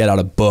 Like I'll get out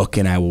a book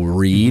and I will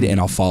read and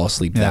I'll fall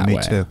asleep that way.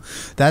 Me too.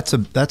 That's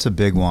a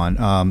big one.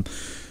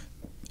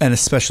 And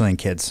especially in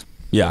kids.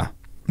 Yeah.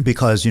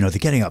 Because, they're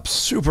getting up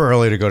super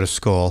early to go to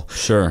school.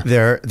 Sure.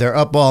 They're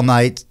up all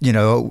night,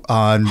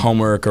 on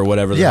homework or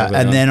whatever.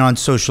 And then on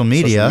social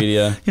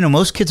media.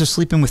 Most kids are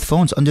sleeping with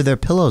phones under their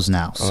pillows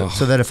now.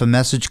 So that if a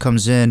message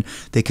comes in,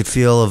 they could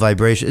feel a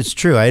vibration. It's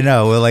true. I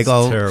know. We're like,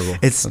 terrible.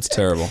 That's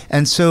terrible.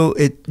 And so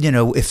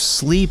if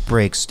sleep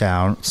breaks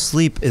down,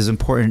 sleep is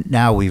important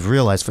now, we've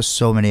realized, for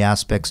so many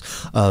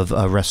aspects of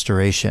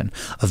restoration,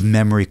 of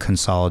memory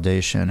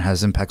consolidation,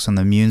 has impacts on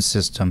the immune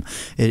system.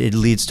 It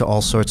leads to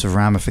all sorts of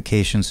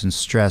ramifications and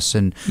stress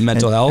and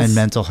mental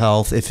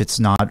health if it's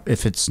not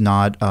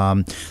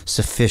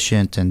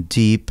sufficient and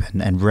deep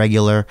and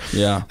regular.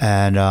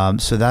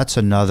 And so that's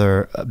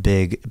another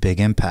big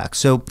impact.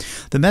 So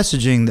the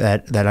messaging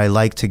that I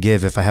like to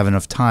give, if I have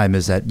enough time,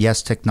 is that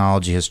yes,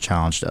 technology has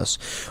challenged us.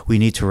 We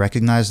need to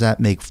recognize that,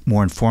 make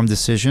more informed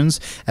decisions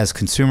as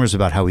consumers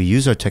about how we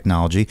use our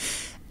technology,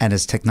 and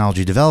as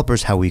technology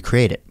developers, how we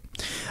create it.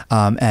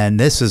 And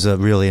this is a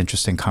really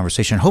interesting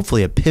conversation,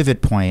 hopefully a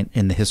pivot point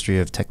in the history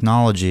of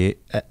technology,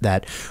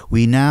 that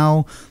we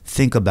now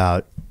think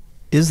about,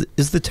 is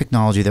the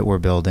technology that we're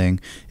building,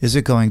 is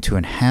it going to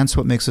enhance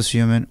what makes us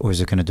human, or is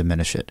it going to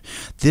diminish it?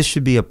 This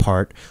should be a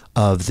part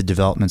of the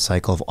development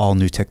cycle of all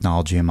new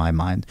technology in my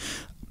mind.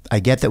 I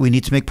get that we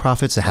need to make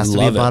profits. It has to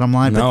be a bottom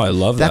line. No, I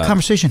love that. That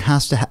conversation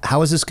has to,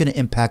 how is this going to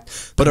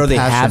impact? But are they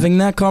having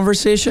that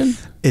conversation?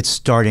 It's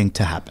starting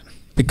to happen.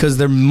 Because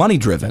they're money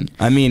driven.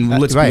 I mean,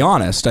 let's be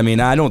honest. I mean,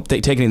 I don't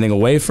take anything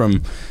away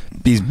from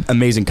these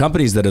amazing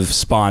companies that have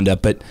spawned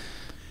up, but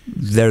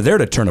they're there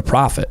to turn a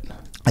profit.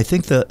 I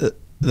think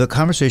the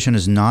conversation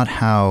is not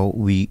how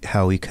we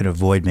could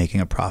avoid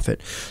making a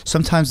profit.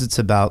 Sometimes it's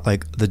about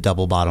like the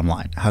double bottom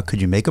line. How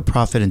could you make a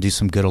profit and do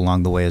some good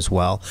along the way as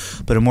well?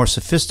 But a more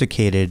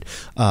sophisticated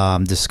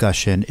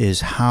discussion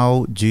is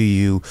how do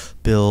you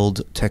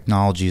build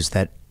technologies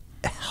that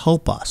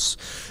help us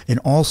in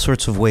all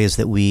sorts of ways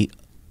that we,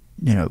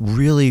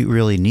 really,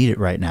 really need it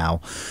right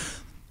now,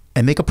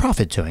 and make a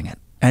profit doing it.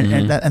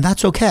 And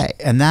that's okay.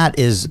 And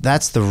those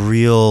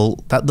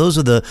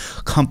are the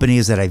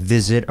companies that I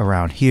visit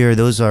around here.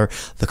 Those are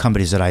the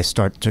companies that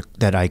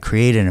I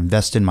create and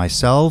invest in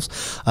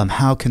myself.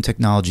 How can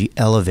technology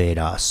elevate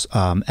us?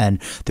 And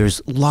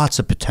there's lots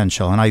of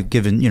potential. And I've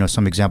given,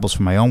 some examples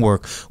from my own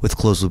work with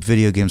closed loop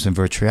video games and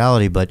virtual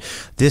reality, but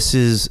this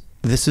is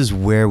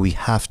where we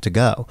have to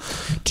go.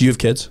 Do you have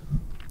kids?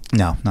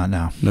 No, not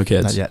now. No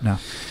kids? Not yet, no.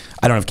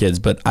 I don't have kids,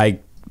 but I'm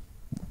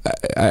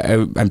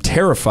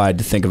terrified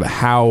to think of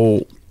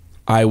how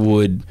I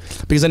would,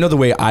 because I know the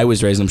way I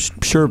was raised. I'm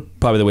sure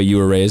probably the way you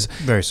were raised.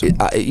 Very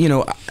similar.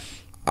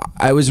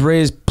 I was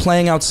raised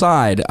playing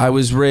outside. I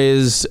was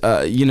raised,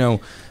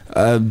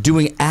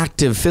 doing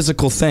active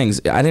physical things.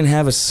 I didn't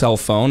have a cell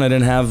phone. I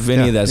didn't have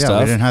any of that stuff. Yeah,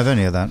 we didn't have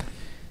any of that.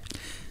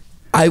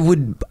 I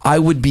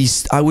would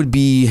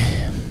be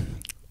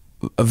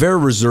very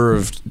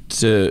reserved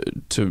to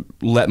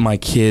let my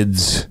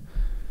kids.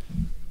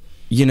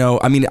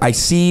 I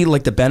see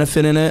like the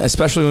benefit in it,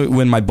 especially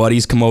when my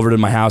buddies come over to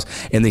my house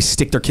and they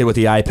stick their kid with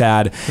the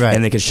iPad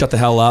and they can shut the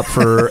hell up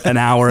for an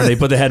hour and they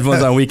put the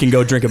headphones on. We can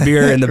go drink a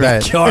beer in the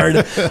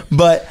backyard.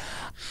 But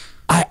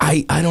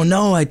I don't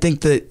know. I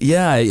think that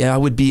I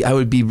would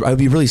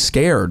be really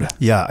scared.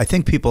 Yeah, I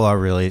think people are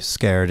really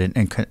scared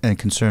and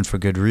concerned for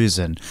good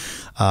reason.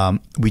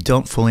 We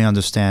don't fully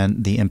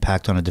understand the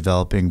impact on a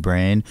developing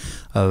brain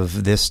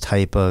of this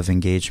type of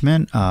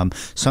engagement.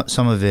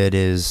 Some of it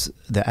is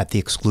at the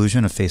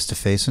exclusion of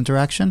face-to-face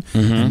interaction,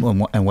 and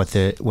what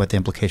the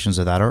implications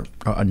of that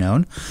are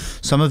known.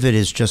 Some of it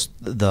is just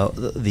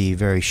the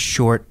very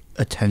short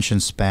attention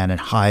span and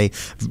high,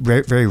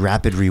 very, very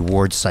rapid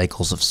reward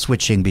cycles of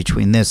switching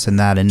between this and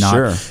that and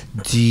not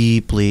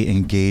deeply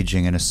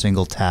engaging in a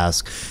single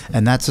task.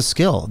 And that's a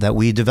skill that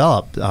we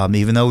developed,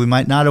 even though we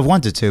might not have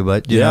wanted to,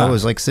 but you know, it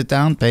was like, sit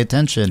down, pay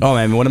attention. Oh,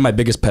 man, one of my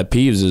biggest pet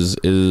peeves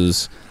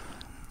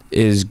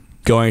is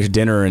going to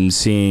dinner and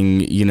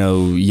seeing,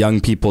 young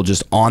people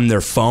just on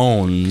their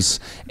phones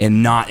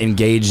and not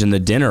engaged in the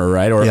dinner,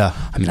 right? Or,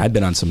 I mean, I've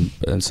been on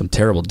some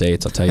terrible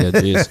dates, I'll tell you,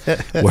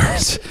 where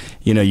it's,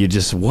 you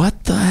just,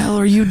 what the hell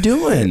are you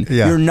doing?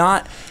 You're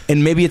not,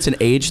 and maybe it's an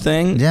age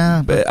thing.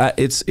 Yeah. But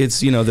it's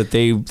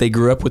that they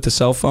grew up with the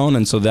cell phone,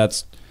 and so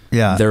that's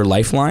their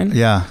lifeline.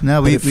 Yeah.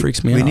 No, it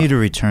freaks me out. We need to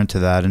return to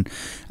that. And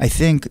I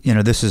think,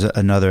 this is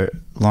another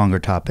longer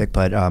topic,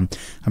 but I'm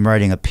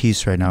writing a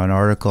piece right now, an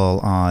article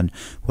on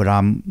what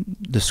I'm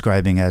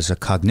describing as a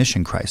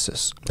cognition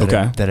crisis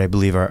that I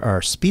believe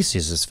our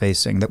species is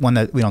facing, that one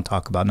that we don't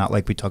talk about, not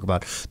like we talk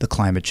about the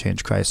climate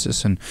change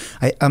crisis. And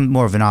I'm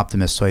more of an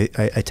optimist, so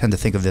I tend to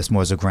think of this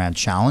more as a grand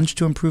challenge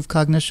to improve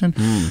cognition,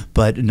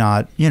 but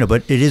not,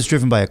 but it is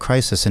driven by a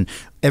crisis. And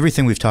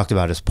everything we've talked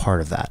about is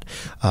part of that.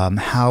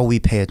 How we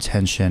pay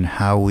attention,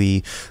 how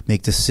we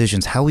make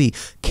decisions, how we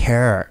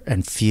care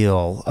and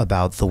feel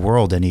about the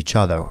world and each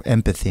other,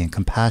 empathy and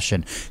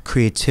compassion,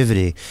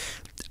 creativity.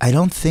 I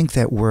don't think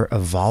that we're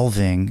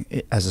evolving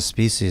as a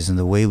species in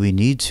the way we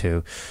need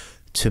to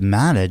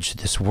manage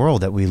this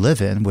world that we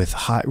live in with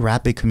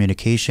rapid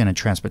communication and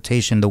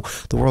transportation.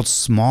 The world's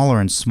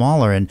smaller and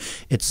smaller, and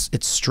it's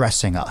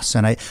stressing us.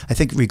 And I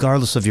think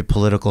regardless of your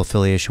political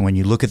affiliation, when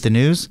you look at the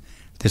news,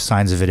 there's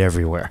signs of it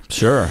everywhere.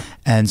 Sure.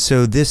 And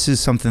so this is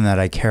something that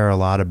I care a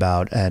lot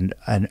about and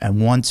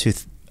want to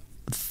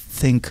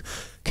think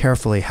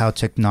carefully how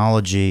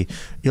technology,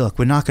 look,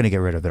 we're not going to get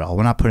rid of it all.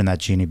 We're not putting that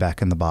genie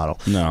back in the bottle.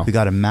 No. We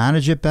got to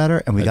manage it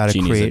better, and we got to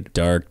create. Genie's a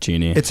dark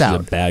genie. She's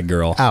out. A bad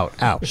girl.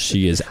 Out.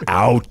 She is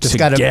out to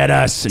get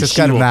us, and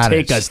she will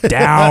take us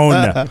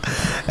down.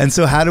 And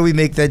so how do we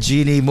make that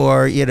genie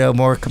more,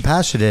 more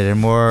compassionate and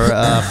more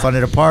fun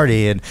at a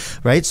party? And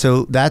right,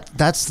 so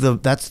that's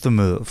the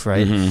move,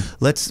 right?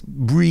 Let's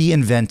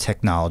reinvent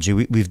technology.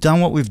 We've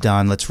done what we've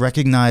done. Let's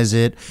recognize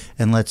it,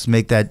 and let's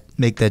make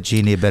that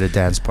genie a better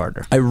dance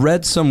partner. I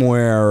read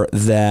somewhere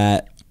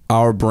that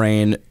our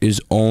brain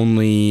is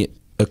only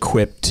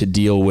equipped to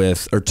deal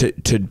with, or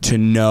to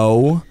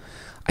know,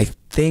 I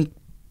think,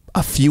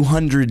 a few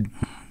hundred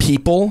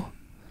people,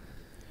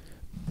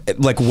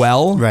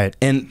 right?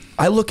 And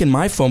I look in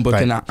my phone book,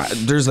 and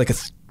there's like a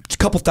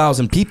couple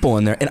thousand people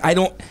in there, and I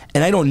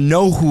don't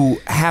know who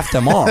half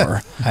them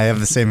are. I have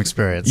the same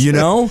experience.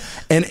 And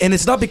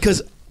it's not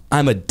because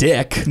I'm a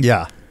dick.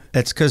 Yeah.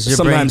 It's because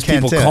sometimes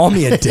people call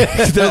me a dick.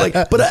 They're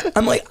like, but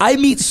I'm like, I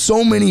meet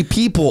so many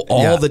people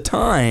all the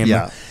time.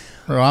 Yeah.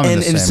 Well,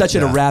 and in such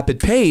a rapid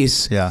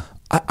pace. Yeah.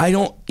 I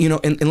don't,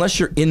 unless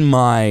you're in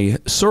my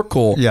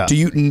circle. Yeah. Do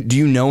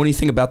you know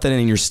anything about that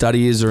in your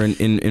studies or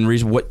in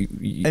reason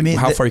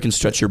how far you can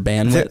stretch your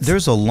bandwidth?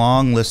 There's a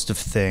long list of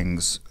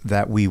things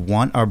that we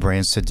want our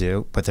brains to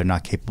do, but they're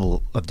not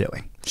capable of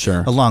doing.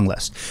 Sure. A long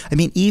list. I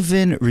mean,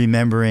 even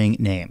remembering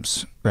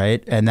names,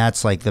 right? And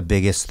that's like the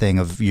biggest thing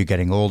of you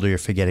getting older, you're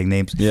forgetting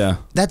names. Yeah.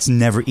 That's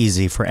never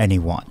easy for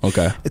anyone.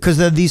 Okay. Because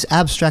they're these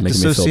abstract Making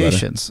me feel better.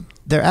 associations.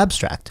 They're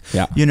abstract.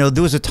 Yeah. You know,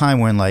 there was a time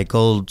when like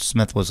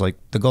Goldsmith was like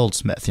the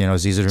goldsmith, you know,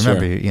 it's easy to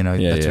remember, Sure. you know,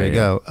 Yeah, that's yeah, where you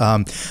yeah.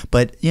 go.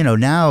 But, you know,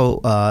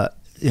 now,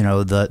 you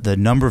know, the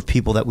number of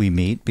people that we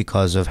meet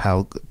because of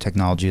how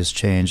technology has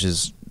changed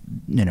is,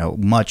 you know,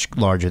 much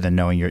larger than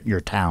knowing your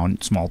town,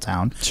 small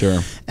town. Sure.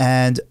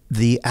 And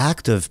the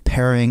act of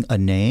pairing a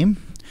name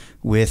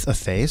with a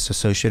face,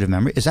 associative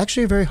memory, is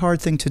actually a very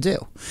hard thing to do.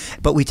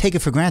 But we take it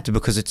for granted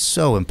because it's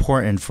so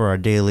important for our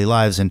daily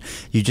lives. And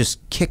you just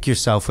kick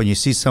yourself when you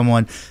see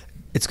someone.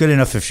 It's good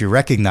enough if you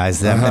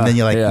recognize them, and then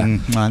you're like,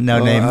 yeah.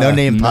 no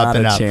name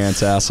popping not up. a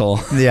chance, asshole.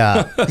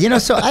 Yeah. You know,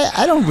 so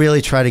I don't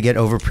really try to get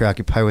over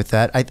preoccupied with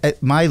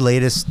that. My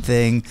latest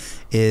thing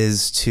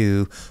is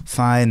to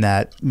find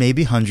that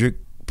maybe 100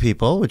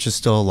 people, which is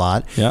still a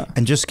lot, Yeah.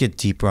 and just get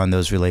deeper on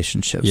those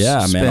relationships.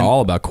 Yeah, man,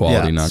 all about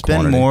quality, not spend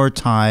quantity. more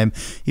time.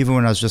 Even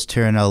when I was just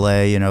here in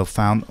LA, you know,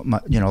 found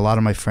a lot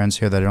of my friends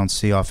here that I don't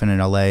see often in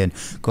LA, and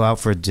go out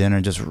for dinner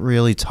and just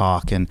really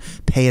talk and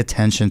pay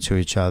attention to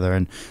each other.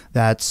 And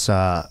that's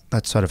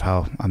sort of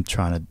how I'm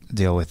trying to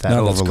deal with that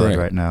That's overload great.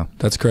 right now.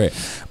 That's great.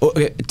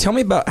 Okay, tell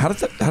me about how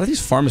do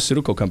these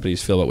pharmaceutical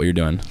companies feel about what you're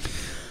doing?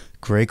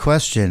 Great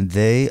question.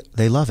 They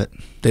love it.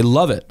 They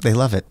love it. They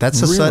love it.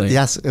 That's Really?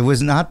 yes. It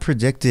was not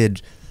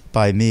predicted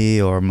by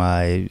me or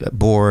my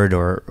board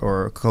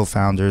or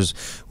co-founders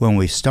when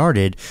we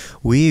started.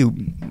 We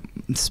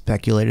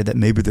speculated that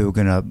maybe they were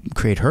going to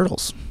create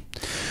hurdles.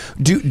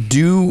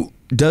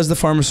 Does the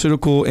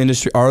pharmaceutical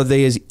industry, are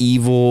they as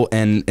evil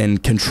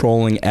and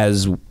controlling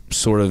as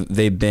sort of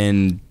they've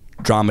been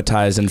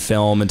dramatized in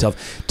film and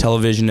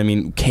television? I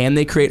mean, can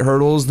they create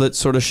hurdles that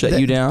sort of shut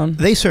you down?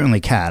 They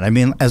certainly can. I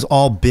mean, as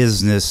all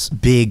business,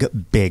 big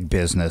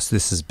business.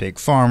 This is big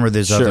pharma.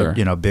 There's Sure. other,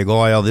 you know, big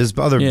oil. There's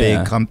other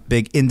Yeah.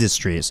 big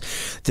industries.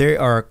 They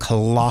are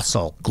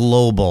colossal,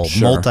 global,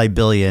 Sure.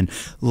 multi-billion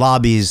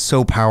lobbies.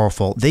 So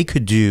powerful. They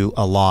could do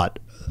a lot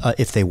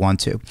if they want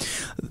to.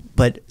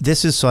 But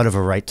this is sort of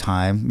a right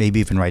time, maybe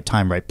even right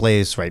time, right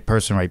place, right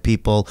person, right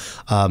people,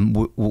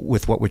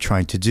 with what we're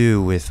trying to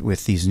do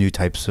with these new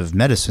types of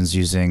medicines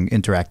using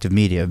interactive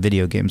media,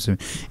 video games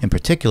in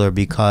particular,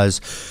 because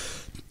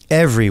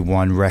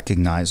everyone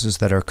recognizes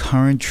that our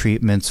current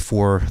treatments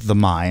for the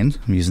mind,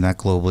 I'm using that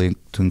globally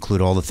to include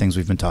all the things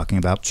we've been talking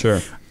about,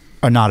 Sure.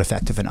 are not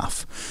effective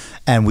enough.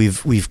 And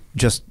we've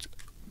just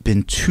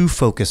been too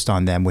focused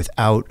on them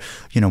without,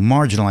 you know,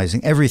 marginalizing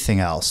everything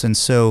else. And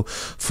so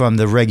from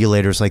the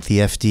regulators like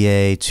the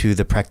FDA to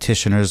the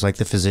practitioners like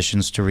the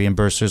physicians to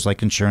reimbursers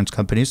like insurance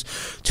companies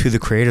to the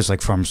creators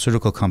like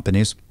pharmaceutical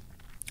companies,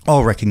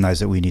 all recognize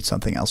that we need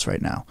something else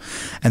right now.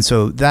 And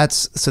so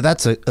that's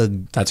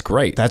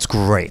great. That's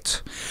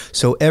great.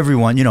 So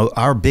everyone, you know,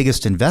 our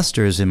biggest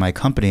investors in my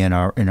company in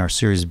our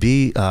Series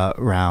B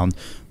round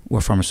were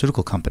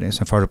pharmaceutical companies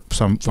and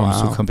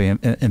pharmaceutical company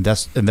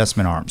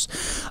investment arms.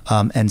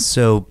 And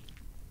so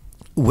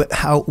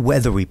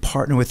whether we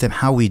partner with them,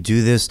 how we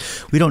do this,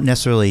 we don't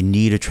necessarily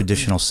need a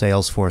traditional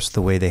sales force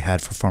the way they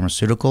had for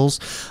pharmaceuticals.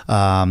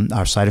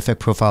 Our side effect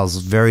profile is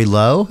very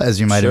low, as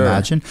you might Sure.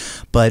 imagine,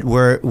 but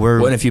we're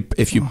Well, and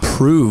if you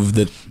prove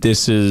that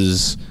this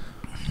is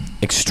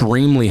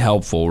extremely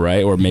helpful,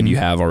 right? Or maybe you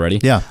have already.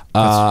 Yeah.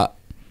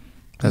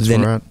 That's where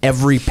we're then at.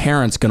 every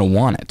parent's going to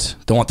want it.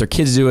 They want their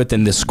kids to do it.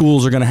 Then the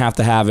schools are going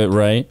to have it,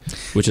 right?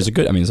 Which is a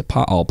good. I mean, it's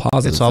all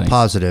positive. It's all things.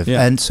 positive.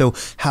 Yeah. And so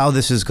how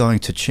this is going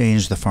to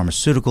change the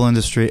pharmaceutical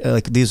industry,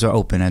 like these are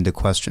open-ended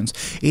questions.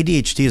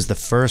 ADHD is the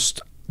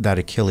first that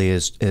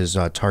Achilles is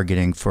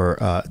targeting for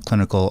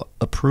clinical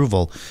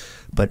approval,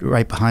 but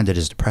right behind it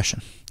is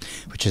depression,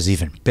 which is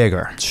even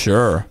bigger.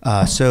 Sure.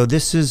 So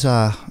this is,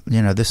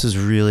 this is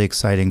really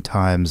exciting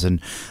times,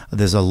 and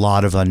there's a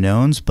lot of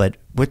unknowns, but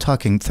we're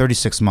talking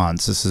 36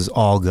 months. This is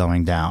all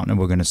going down, and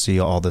we're going to see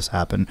all this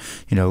happen,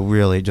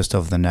 really just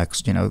over the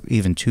next,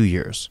 even 2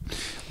 years.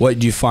 What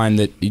do you find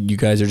that you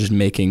guys are just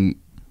making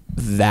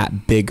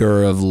that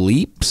bigger of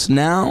leaps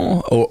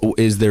now, or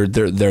is there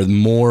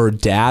more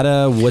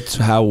data?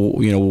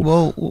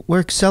 Well, we're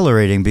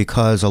accelerating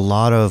because a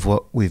lot of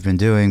what we've been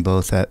doing,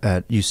 both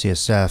at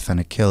UCSF and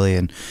Achilles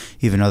and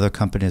even other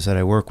companies that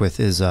I work with,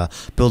 is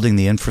building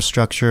the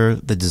infrastructure,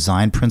 the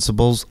design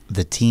principles,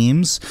 the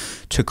teams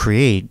to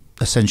create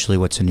essentially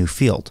what's a new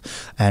field,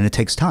 and it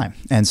takes time.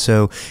 And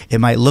so it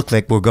might look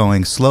like we're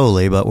going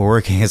slowly, but we're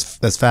working as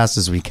fast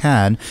as we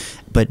can.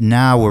 But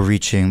now we're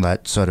reaching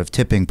that sort of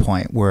tipping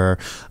point where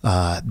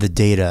the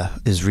data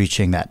is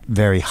reaching that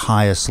very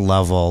highest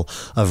level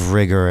of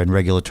rigor and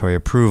regulatory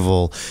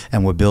approval,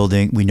 and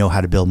we know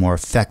how to build more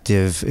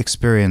effective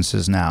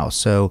experiences now.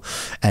 So,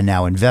 and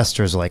now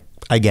investors are like,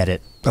 I get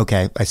it.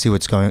 Okay, I see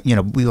what's going.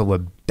 We were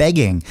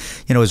begging.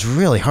 It was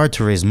really hard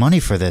to raise money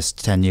for this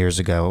 10 years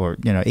ago, or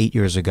 8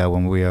 years ago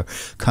when we were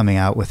coming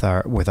out with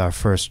our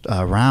first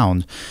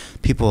round.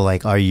 People were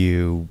like, "Are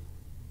you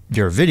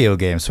you're a video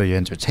game, so you're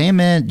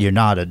entertainment. You're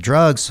not a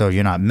drug, so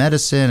you're not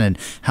medicine. And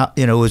how,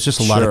 it was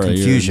just a lot of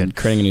confusion.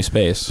 You're creating a new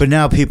space. But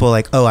now people are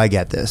like, oh, I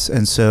get this,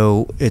 and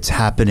so it's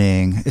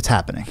happening. It's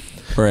happening.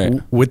 Right.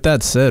 With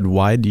that said,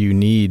 why do you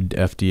need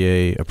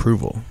FDA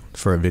approval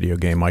for a video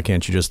game? Why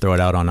can't you just throw it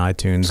out on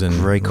iTunes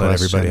and let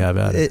everybody have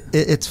at it?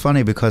 It's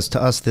funny because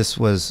to us this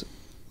was,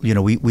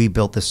 we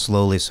built this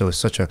slowly, so it's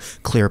such a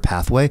clear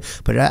pathway,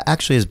 but it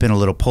actually has been a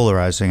little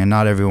polarizing, and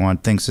not everyone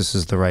thinks this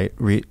is the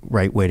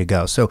right way to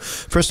go. So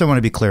first I want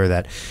to be clear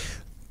that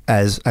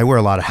as I wear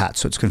a lot of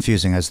hats, so it's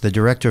confusing. As the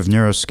director of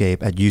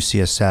Neuroscape at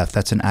UCSF,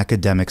 that's an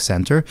academic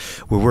center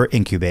where we're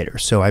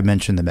incubators. So I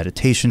mentioned the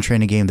meditation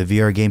training game, the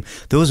VR game.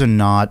 Those are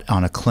not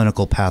on a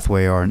clinical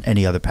pathway or on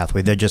any other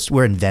pathway.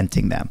 We're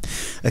inventing them.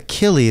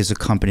 Achilles is a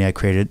company I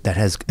created that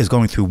is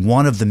going through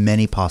one of the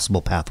many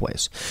possible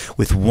pathways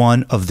with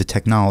one of the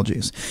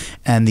technologies.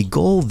 And the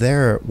goal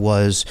there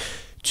was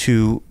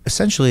to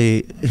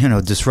essentially,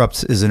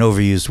 disrupt is an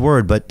overused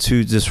word, but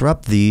to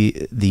disrupt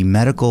the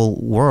medical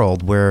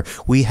world where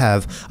we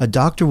have a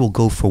doctor will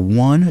go for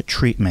one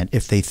treatment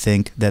if they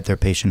think that their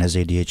patient has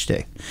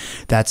ADHD.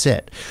 That's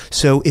it.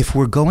 So if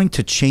we're going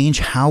to change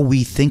how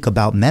we think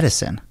about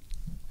medicine,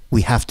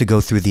 we have to go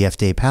through the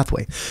FDA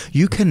pathway.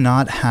 You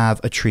cannot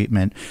have a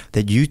treatment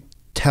that you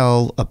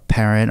tell a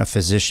parent, a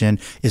physician,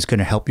 is going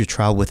to help your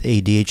child with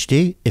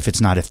ADHD if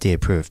it's not FDA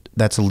approved.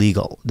 That's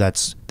illegal.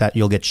 That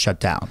you'll get shut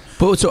down.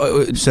 But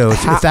so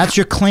if that's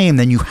your claim,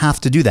 then you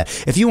have to do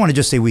that. If you want to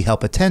just say we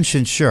help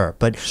attention, sure,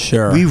 but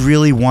we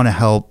really want to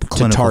help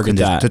clinical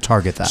conditions to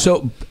target that.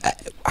 So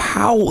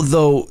how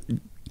though?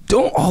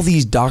 Don't all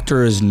these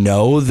doctors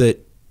know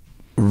that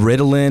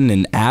Ritalin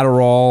and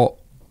Adderall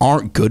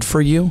aren't good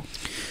for you?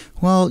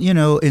 Well,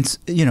 it's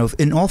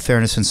in all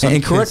fairness, in some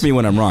and correct me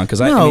when I'm wrong,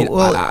 because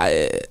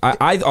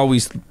I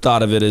always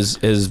thought of it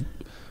as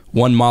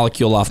one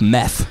molecule off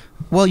meth.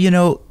 Well,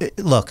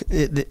 look,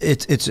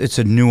 it's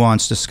a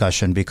nuanced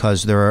discussion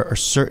because there are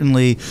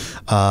certainly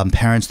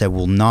parents that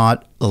will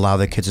not allow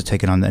their kids to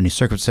take it under any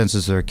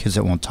circumstances. There are kids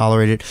that won't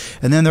tolerate it.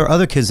 And then there are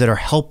other kids that are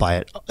helped by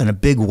it in a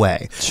big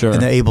way. Sure.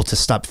 And they're able to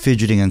stop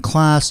fidgeting in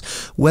class.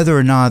 Whether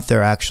or not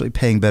they're actually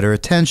paying better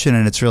attention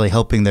and it's really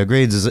helping their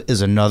grades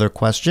is another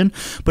question.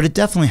 But it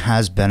definitely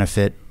has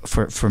benefit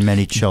for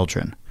many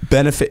children.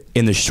 Benefit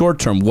in the short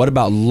term. What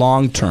about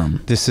long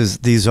term?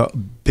 These are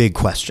big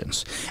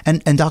questions.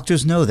 And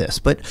doctors know this.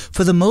 But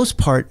for the most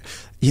part,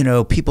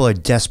 people are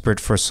desperate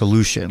for a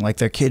solution. Like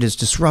their kid is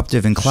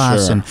disruptive in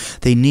class and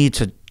they need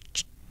to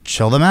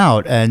chill them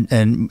out and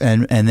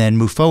then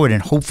move forward,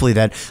 and hopefully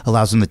that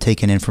allows them to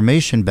take in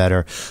information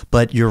better.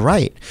 But you're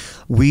right.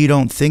 We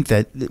don't think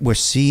that we're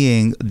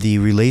seeing the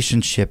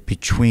relationship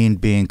between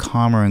being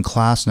calmer in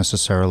class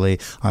necessarily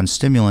on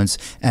stimulants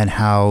and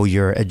how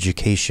your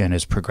education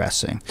is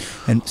progressing.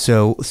 And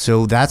so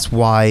that's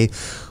why.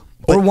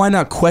 Or why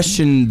not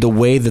question the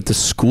way that the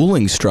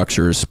schooling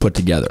structure is put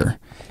together?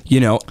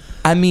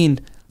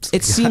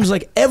 It seems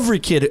like every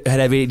kid had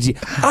ADHD.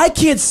 I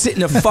can't sit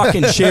in a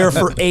fucking chair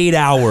for 8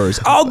 hours.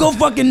 I'll go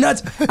fucking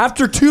nuts.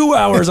 After 2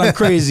 hours, I'm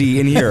crazy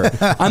in here.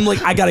 I'm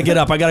like, I got to get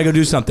up. I got to go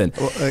do something.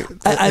 Well,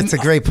 it's a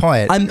great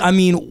point.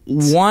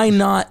 Why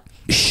not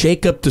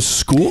shake up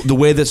the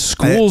way that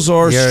schools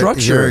are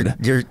structured?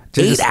 You're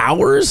 8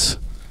 hours?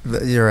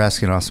 You're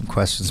asking awesome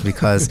questions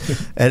because,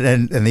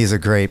 and these are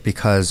great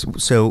because,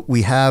 so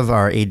we have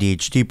our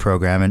ADHD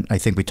program, and I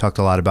think we talked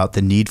a lot about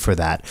the need for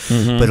that.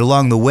 Mm-hmm. But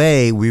along the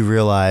way, we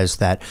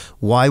realized that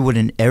why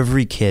wouldn't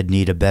every kid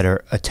need a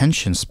better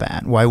attention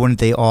span? Why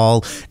wouldn't they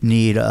all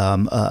need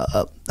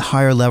a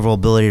higher level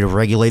ability to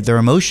regulate their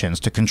emotions,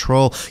 to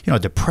control,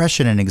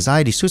 depression and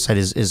anxiety, suicide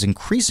is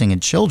increasing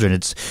in children.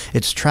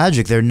 It's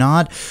tragic.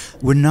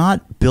 We're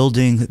not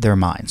building their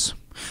minds.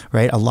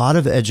 Right? A lot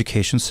of the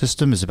education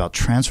system is about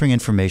transferring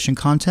information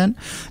content.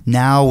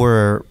 Now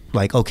we're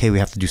like, okay, we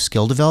have to do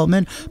skill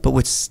development, but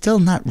we're still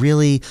not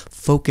really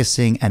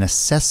focusing and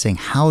assessing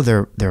how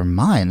their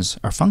minds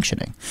are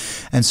functioning.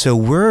 And so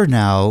we're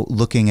now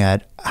looking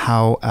at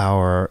how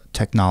our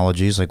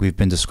technologies, like we've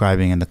been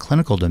describing in the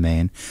clinical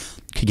domain,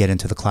 could get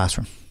into the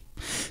classroom,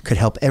 could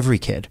help every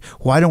kid.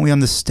 Why don't we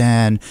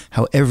understand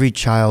how every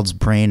child's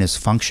brain is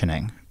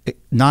functioning?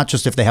 Not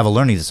just if they have a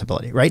learning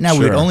disability. Right now,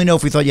 we would only know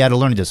if we thought you had a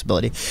learning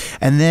disability.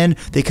 And then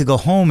they could go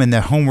home and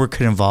their homework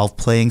could involve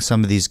playing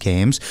some of these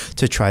games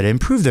to try to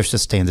improve their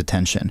sustained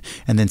attention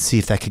and then see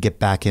if that could get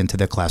back into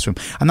their classroom.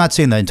 I'm not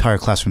saying the entire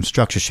classroom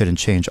structure shouldn't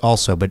change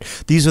also, but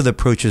these are the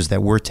approaches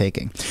that we're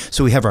taking.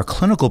 So we have our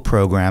clinical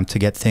program to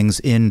get things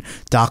in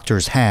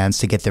doctors' hands,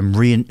 to get them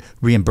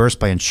reimbursed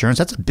by insurance.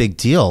 That's a big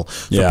deal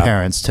for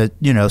parents to,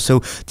 so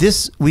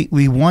this,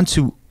 we want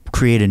to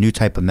create a new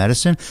type of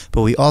medicine,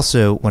 but we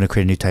also want to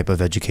create a new type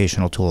of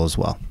educational tool as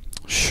well.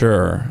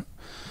 Sure.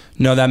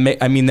 No, that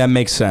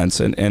makes sense,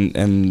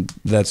 and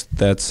that's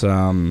great.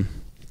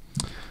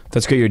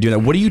 You're doing that.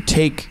 What do you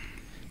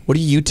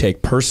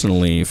take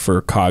personally for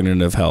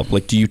cognitive help?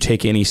 Like, do you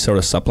take any sort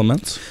of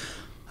supplements?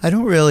 I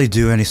don't really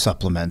do any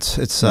supplements.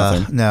 It's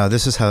no.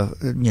 This is how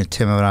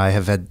Tim and I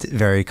have had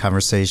very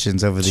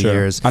conversations over the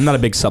years. I'm not a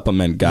big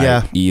supplement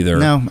guy either.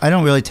 No, I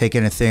don't really take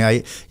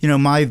anything.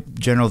 My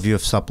general view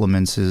of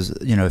supplements is,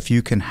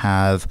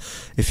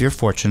 if you're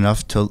fortunate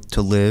enough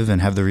to live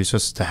and have the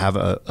resources to have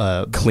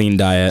a clean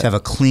diet,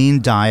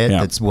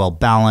 that's well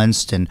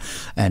balanced and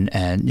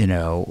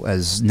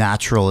as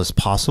natural as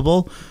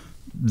possible,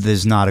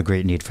 there's not a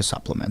great need for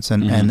supplements,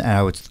 and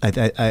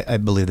I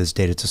believe there's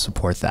data to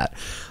support that.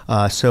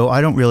 So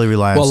I don't really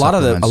rely on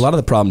supplements. A lot of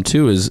the problem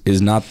too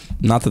is not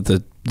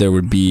that there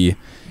would be,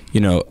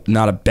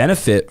 not a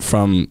benefit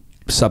from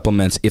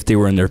supplements if they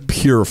were in their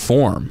pure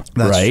form.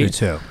 That's right?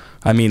 true too.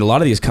 I mean, a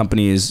lot of these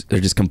companies are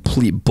just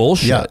complete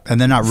bullshit. Yeah, and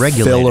they're not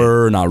regulated.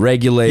 Filler, not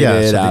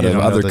regulated, out of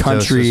other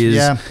countries.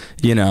 Yeah.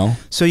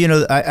 So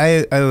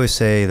I always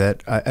say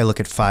that I look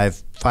at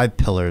five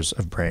pillars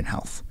of brain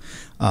health.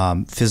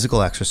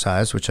 Physical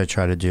exercise, which I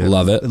try to do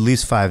at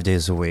least 5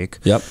 days a week.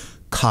 Yep.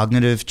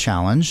 Cognitive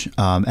challenge,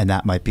 and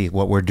that might be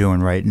what we're doing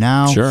right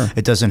now. Sure.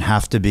 It doesn't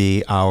have to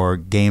be our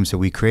games that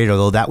we create,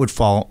 although that would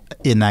fall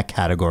in that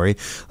category.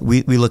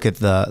 We look at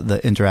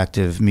the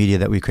interactive media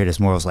that we create as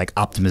more as like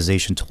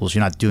optimization tools.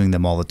 You're not doing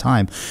them all the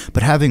time,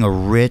 but having a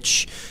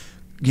rich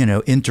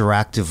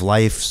interactive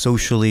life,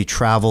 socially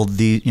traveled,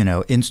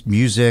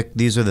 music,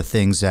 these are the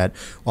things that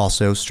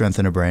also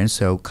strengthen a brain.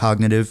 So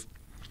cognitive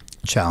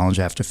challenge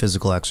after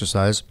physical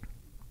exercise.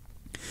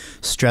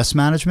 Stress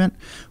management,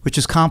 which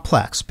is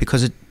complex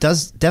because it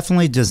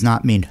definitely does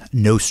not mean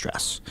no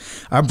stress.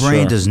 Our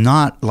brain does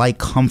not like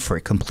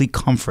comfort, complete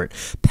comfort.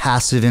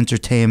 Passive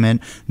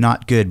entertainment,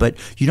 not good. But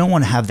you don't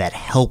want to have that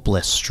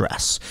helpless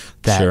stress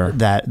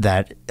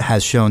that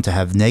has shown to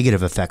have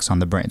negative effects on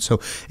the brain. So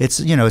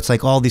it's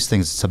like all these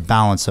things. It's a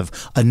balance of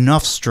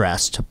enough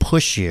stress to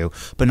push you,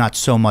 but not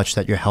so much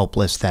that you're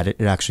helpless that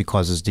it actually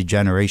causes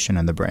degeneration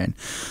in the brain.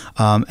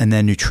 And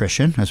then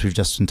nutrition, as we've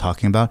just been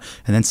talking about,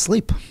 and then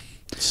sleep.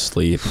 And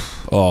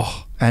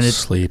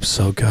sleep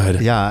so good.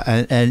 Yeah,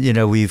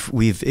 and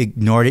we've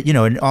ignored it.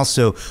 And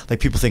also like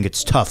people think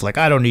it's tough. Like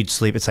I don't need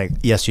sleep. It's like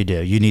yes, you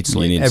do. You need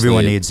sleep.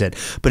 Everyone needs it.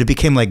 But it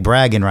became like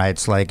bragging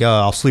rights. Like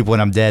I'll sleep when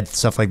I'm dead.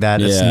 Stuff like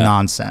that. It's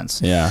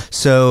nonsense. Yeah.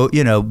 So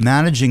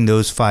managing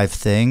those 5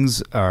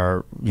 things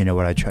are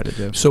what I try to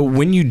do. So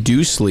when you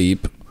do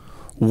sleep,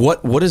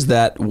 what is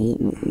that?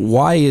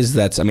 Why is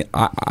that? I mean,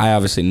 I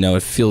obviously know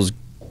it feels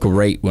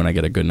great when I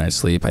get a good night's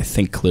sleep. I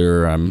think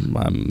clearer. I'm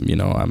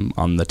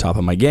on the top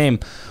of my game.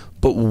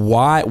 But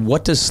why?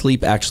 What does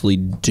sleep actually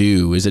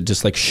do? Is it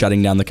just like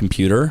shutting down the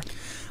computer?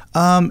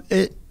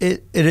 It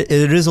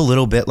is a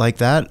little bit like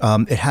that.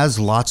 It has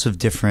lots of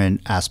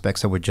different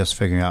aspects that we're just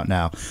figuring out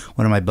now.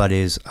 One of my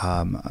buddies,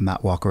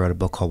 Matt Walker, wrote a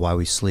book called Why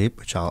We Sleep,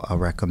 which I'll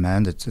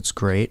recommend. It's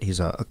great. He's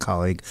a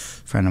colleague,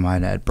 friend of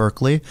mine at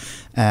Berkeley,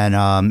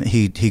 and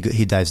he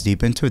dives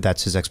deep into it.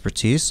 That's his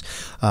expertise.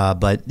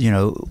 But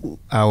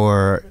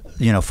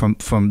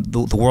from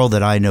the world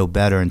that I know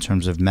better in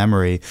terms of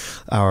memory,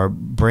 our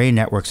brain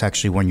networks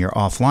actually, when you're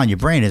offline, your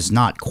brain is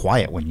not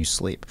quiet when you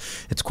sleep.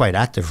 It's quite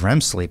active.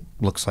 REM sleep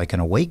looks like an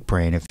awake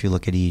brain if you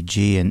look at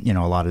EEG and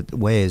a lot of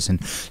ways.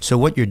 And so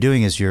what you're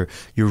doing is you're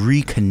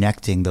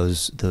reconnecting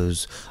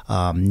those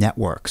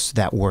networks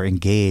that were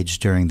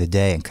engaged during the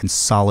day and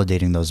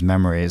consolidating those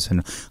memories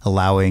and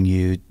allowing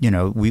you,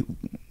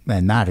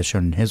 and Matt has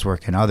shown in his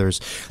work and others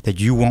that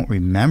you won't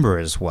remember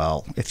as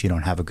well if you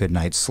don't have a good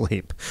night's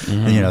sleep.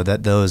 Mm-hmm. And,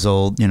 that those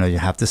old, you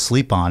have to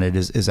sleep on it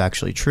is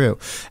actually true.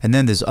 And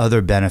then there's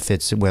other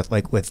benefits with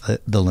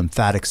the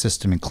lymphatic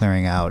system and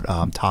clearing out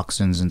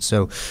toxins. And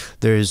so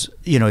there's,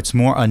 it's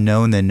more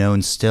unknown than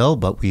known still,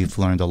 but we've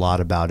learned a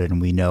lot about it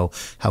and we know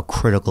how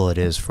critical it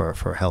is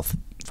for health.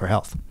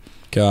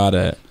 Got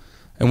it.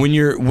 And when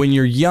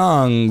you're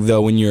young,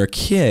 though, when you're a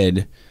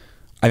kid,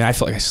 I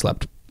feel like I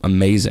slept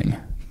amazing.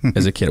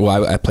 As a kid,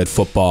 I played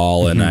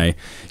football, and I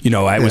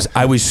was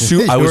a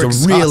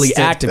really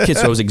active kid,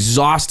 so I was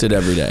exhausted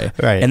every day.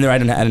 Right. And I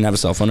didn't have a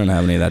cell phone, I didn't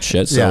have any of that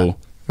shit, so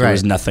there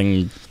was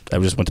nothing. I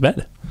just went to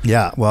bed.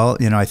 Yeah, well,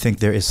 I think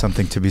there is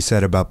something to be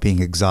said about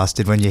being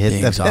exhausted when you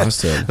hit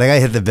exhausted. Like I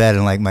hit the bed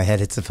and like my head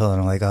hits the pillow and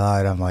I'm like, oh,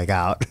 and I'm like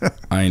out.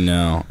 I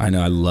know. I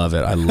love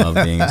it. I love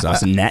being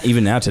exhausted.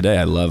 Even now today,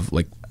 I love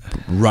like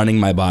running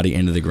my body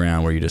into the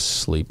ground where you just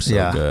sleep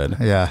so good.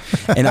 Yeah.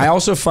 And I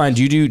also find,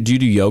 do you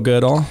do yoga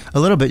at all? A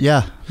little bit,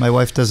 yeah. My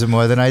wife does it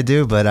more than I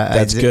do, but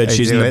that's good.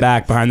 She's in the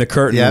back behind the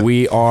curtain. Yep.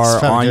 We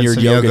are on your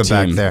yoga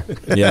team. Back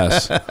there.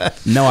 Yes.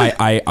 No,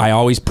 I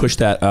always push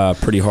that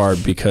pretty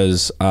hard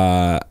because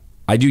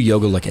I do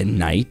yoga like at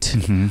night.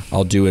 Mm-hmm.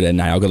 I'll do it at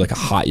night. I'll go like a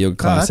hot yoga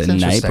class at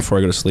night before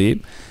I go to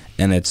sleep.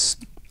 And it's,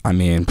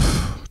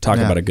 talk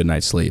about a good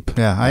night's sleep.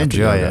 Yeah, I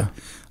enjoy it.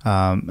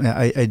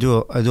 I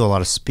do a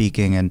lot of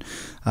speaking, and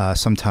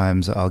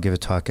sometimes I'll give a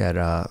talk at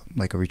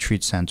like a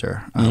retreat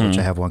center, which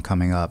I have one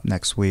coming up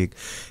next week.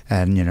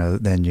 And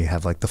then you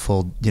have like the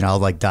full, I'll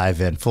like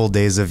dive in full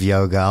days of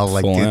yoga. I'll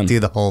like do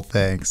the whole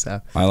thing.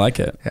 So I like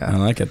it. Yeah. I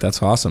like it.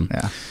 That's awesome.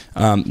 Yeah,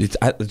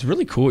 it's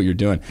really cool what you're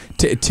doing.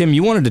 Tim,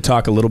 you wanted to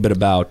talk a little bit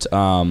about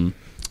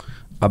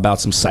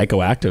about some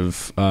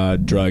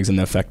psychoactive drugs and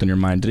the effect on your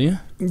mind, didn't you?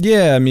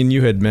 Yeah, I mean,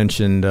 you had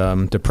mentioned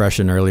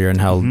depression earlier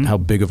and how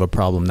big of a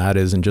problem that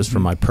is. And just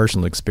from my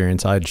personal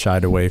experience, I had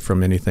shied away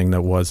from anything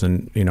that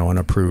wasn't, an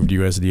approved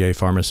USDA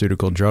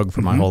pharmaceutical drug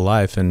for my whole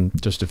life.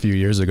 And just a few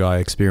years ago, I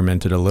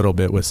experimented a little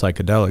bit with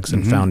psychedelics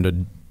and found a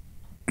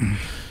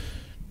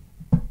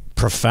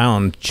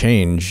profound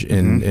change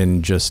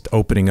in just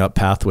opening up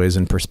pathways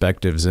and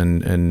perspectives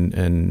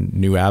and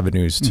new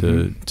avenues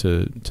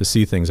to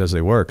see things as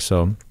they work.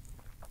 So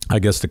I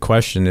guess the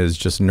question is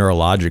just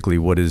neurologically,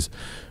 what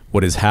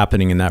is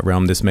happening in that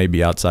realm. This may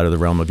be outside of the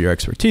realm of your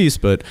expertise,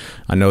 but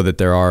I know that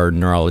there are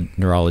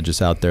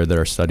neurologists out there that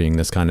are studying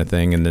this kind of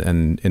thing,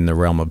 and in the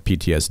realm of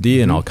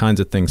PTSD and all kinds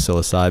of things.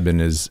 Psilocybin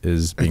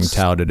is being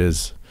touted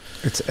as.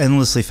 It's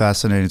endlessly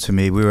fascinating to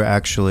me. We were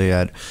actually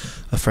at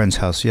a friend's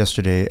house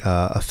yesterday,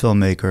 a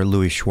filmmaker,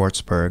 Louis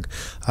Schwartzberg,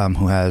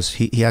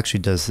 who he actually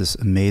does this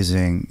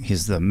amazing,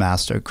 he's the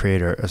master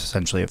creator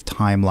essentially of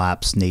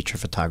time-lapse nature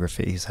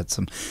photography. He's had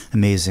some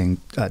amazing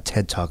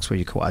TED Talks where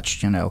you can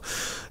watch,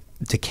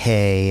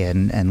 decay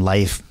and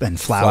life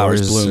and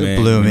flowers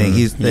blooming.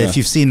 If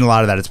you've seen a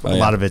lot of that, a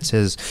lot of it's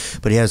his.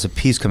 But he has a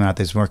piece coming out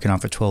that he's working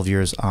on for 12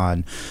 years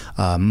on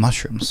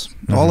mushrooms,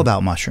 all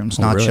about mushrooms,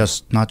 not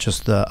just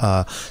the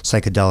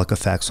psychedelic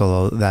effects,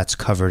 although that's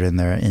covered in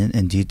there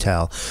in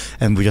detail.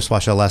 And we just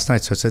watched that last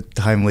night, so it's a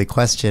timely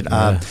question.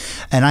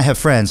 And I have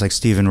friends like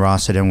Stephen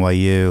Ross at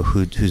NYU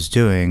who's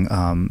doing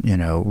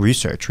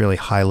research, really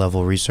high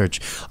level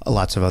research.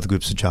 Lots of other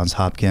groups at Johns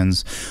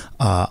Hopkins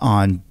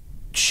on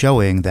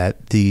showing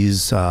that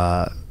these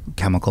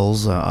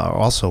chemicals are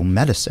also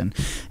medicine.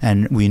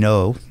 And we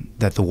know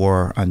that the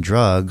war on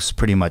drugs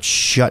pretty much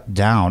shut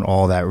down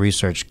all that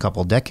research a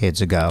couple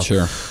decades ago.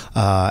 Sure.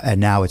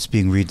 And now it's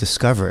being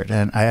rediscovered.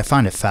 And I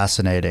find it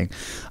fascinating.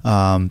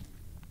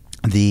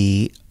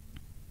 The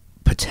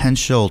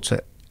potential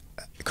to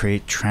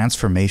create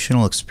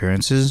transformational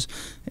experiences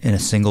in a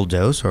single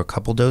dose or a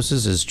couple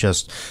doses is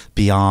just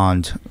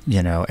beyond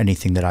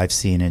anything that I've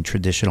seen in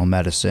traditional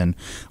medicine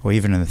or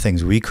even in the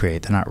things we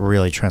create. They're not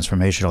really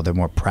transformational, they're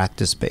more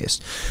practice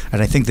based.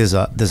 And I think there's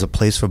a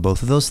place for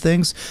both of those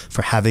things,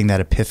 for having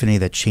that epiphany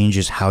that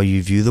changes how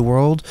you view the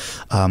world,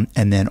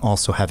 and then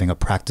also having a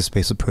practice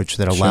based approach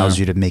that allows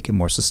you to make it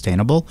more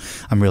sustainable.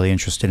 I'm really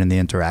interested in the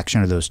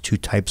interaction of those two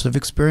types of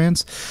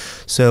experience.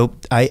 So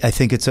I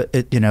think it's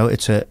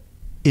a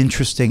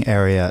interesting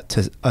area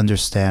to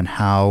understand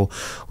how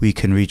we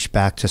can reach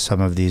back to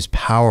some of these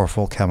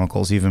powerful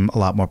chemicals, even a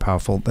lot more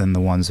powerful than the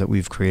ones that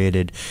we've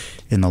created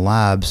in the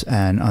labs,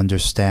 and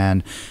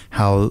understand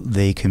how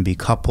they can be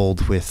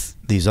coupled with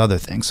these other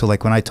things. So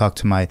like when I talk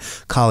to my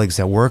colleagues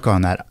that work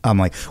on that, I'm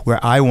like,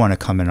 where I want to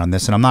come in on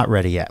this, and I'm not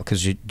ready yet,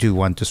 because you do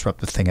one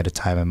disruptive thing at a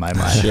time in my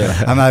mind.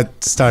 I'm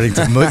not starting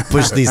to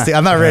push these things.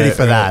 I'm not ready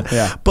for that.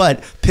 Yeah.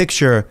 But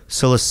picture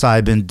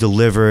psilocybin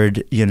delivered,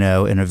 in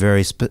a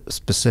very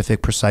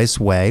specific, precise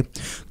way,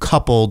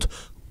 coupled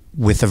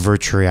with a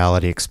virtual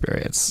reality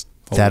experience.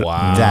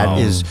 That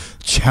is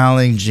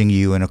challenging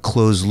you in a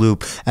closed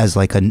loop as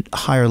like a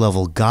higher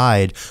level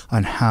guide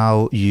on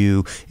how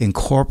you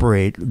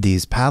incorporate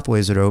these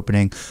pathways that are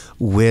opening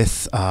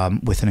with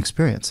an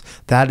experience.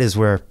 That is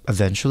where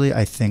eventually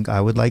I think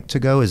I would like to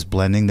go, is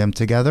blending them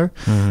together.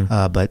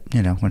 But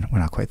we're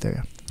not quite there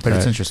yet. But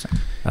it's interesting.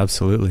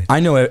 Absolutely.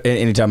 I know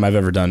anytime I've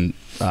ever done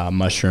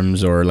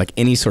mushrooms or like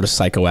any sort of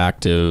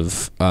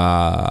psychoactive,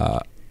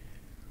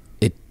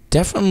 it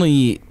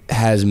definitely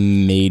has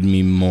made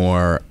me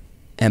more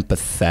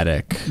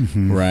empathetic,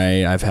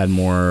 right? I've had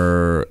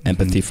more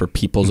empathy for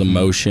people's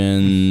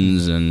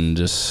emotions, and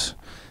just,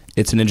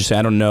 it's an interesting,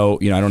 I don't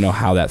know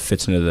how that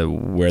fits into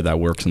where that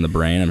works in the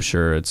brain. I'm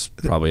sure it's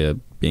probably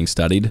being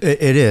studied.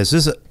 It is.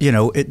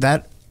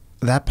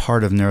 That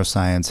part of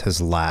neuroscience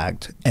has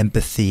lagged.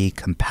 Empathy,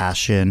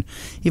 compassion,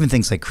 even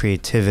things like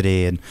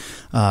creativity, and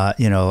a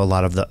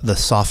lot of the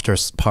softer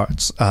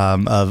parts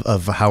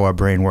of how our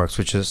brain works,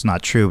 which is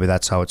not true, but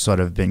that's how it's sort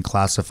of been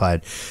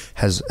classified,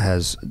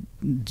 has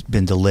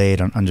been delayed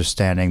on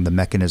understanding the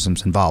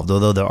mechanisms involved.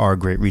 Although there are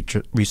great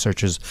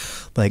researchers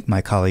like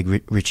my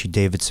colleague Richie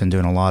Davidson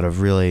doing a lot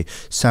of really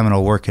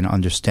seminal work in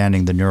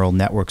understanding the neural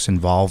networks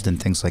involved in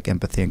things like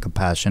empathy and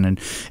compassion. And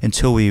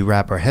until we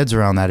wrap our heads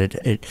around that,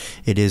 it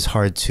is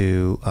hard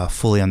to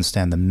fully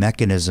understand the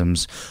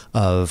mechanisms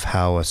of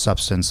how a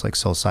substance like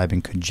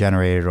psilocybin could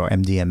generate it, or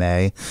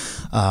MDMA.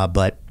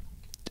 But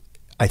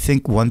I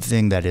think one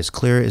thing that is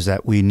clear is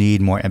that we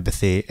need more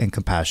empathy and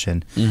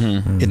compassion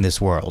in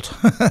this world,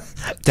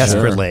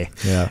 desperately.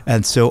 Sure. Yeah.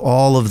 And so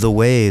all of the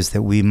ways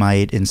that we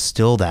might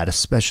instill that,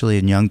 especially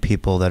in young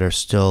people that are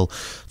still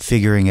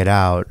figuring it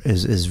out,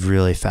 is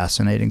really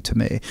fascinating to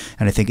me.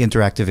 And I think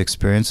interactive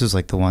experiences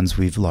like the ones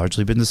we've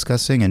largely been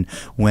discussing, and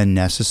when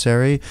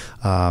necessary,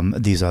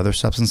 these other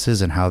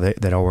substances and how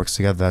that all works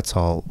together, that's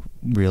all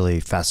really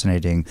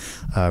fascinating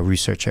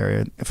research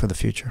area for the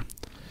future.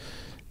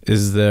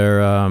 Is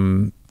there,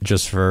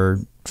 just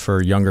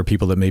for younger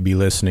people that may be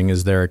listening,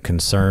 is there a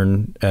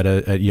concern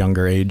at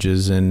younger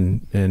ages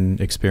in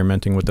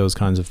experimenting with those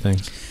kinds of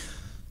things?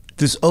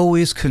 There's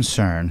always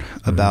concern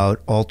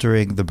about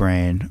altering the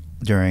brain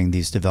during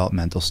these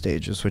developmental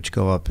stages, which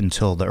go up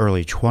until the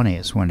early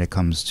 20s when it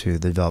comes to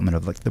the development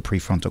of like the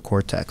prefrontal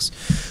cortex,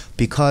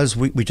 because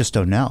we just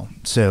don't know.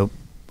 So,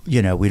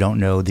 you know, we don't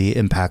know the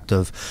impact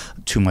of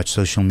too much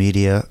social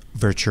media,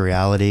 virtual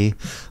reality,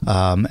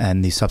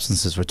 and these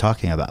substances we're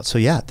talking about. So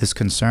yeah, this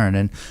concern,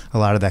 and a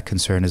lot of that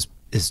concern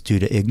is due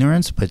to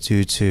ignorance, but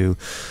due to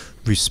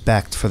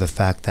respect for the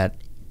fact that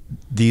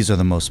these are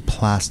the most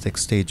plastic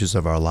stages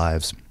of our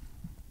lives.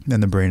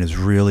 And the brain is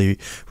really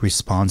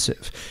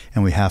responsive,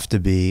 and we have to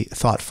be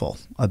thoughtful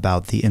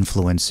about the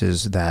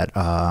influences that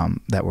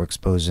that we're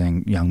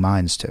exposing young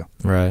minds to.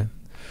 Right.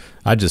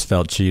 I just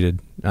felt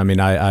cheated. I mean,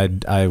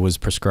 I was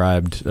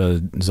prescribed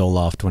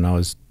Zoloft when I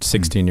was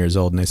 16 years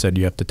old, and they said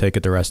you have to take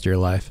it the rest of your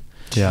life.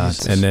 Yeah.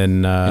 And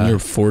then and you're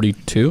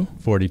 42?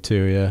 42,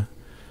 yeah.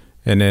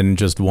 And then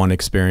just one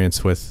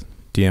experience with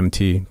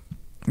DMT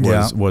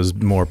was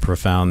more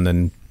profound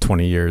than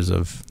 20 years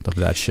of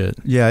that shit.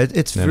 Yeah,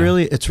 it's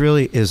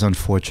really is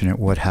unfortunate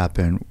what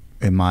happened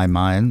in my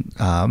mind.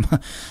 You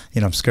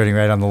know, I'm skirting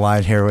right on the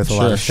line here with a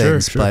lot of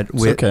things, but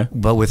with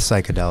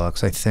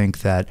psychedelics, I think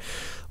that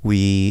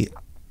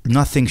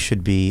nothing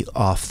should be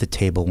off the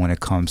table when it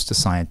comes to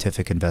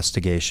scientific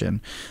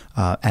investigation,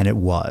 and it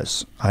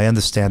was. I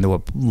understand there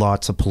were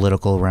lots of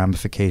political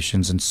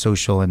ramifications and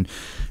social, and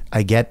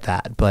I get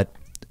that, but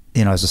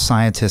you know, as a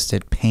scientist,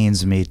 it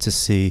pains me to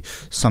see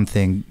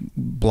something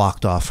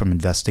blocked off from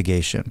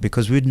investigation,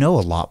 because we'd know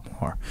a lot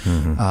more.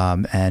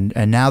 Mm-hmm.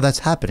 And now that's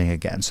happening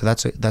again. So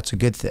that's a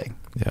good thing.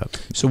 Yeah.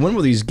 So when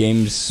will these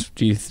games?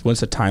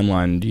 What's the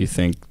timeline? Do you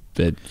think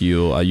that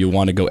you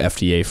want to go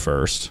FDA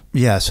first?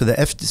 Yeah. So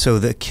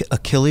the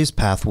Achilles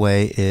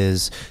pathway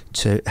is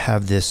to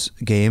have this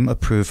game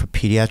approved for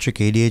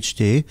pediatric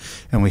ADHD,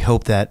 and we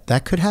hope that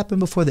could happen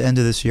before the end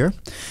of this year.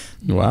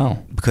 Wow.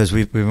 Because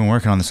we've been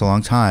working on this a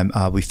long time.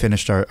 We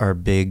finished our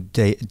big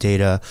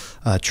data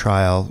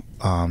trial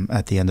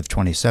at the end of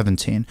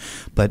 2017,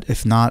 but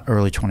if not,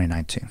 early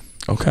 2019.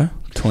 Okay.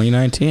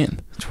 2019.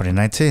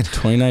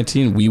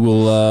 We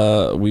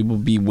will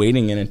be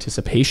waiting in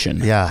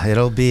anticipation. Yeah,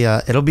 it'll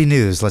be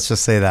news. Let's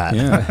just say that.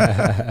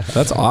 Yeah.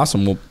 That's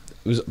awesome. Well,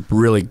 it was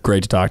really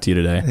great to talk to you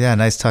today. Yeah,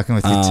 nice talking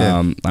with you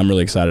too. I'm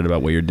really excited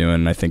about what you're doing.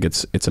 And I think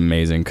it's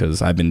amazing,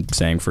 because I've been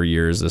saying for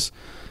years this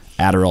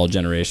Adderall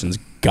generation's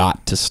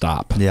got to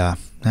stop. Yeah.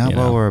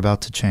 Now, we're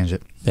about to change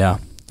it. Yeah.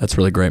 That's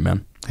really great,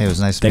 man. Hey, it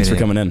was nice Thanks meeting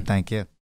for coming in. Thank you.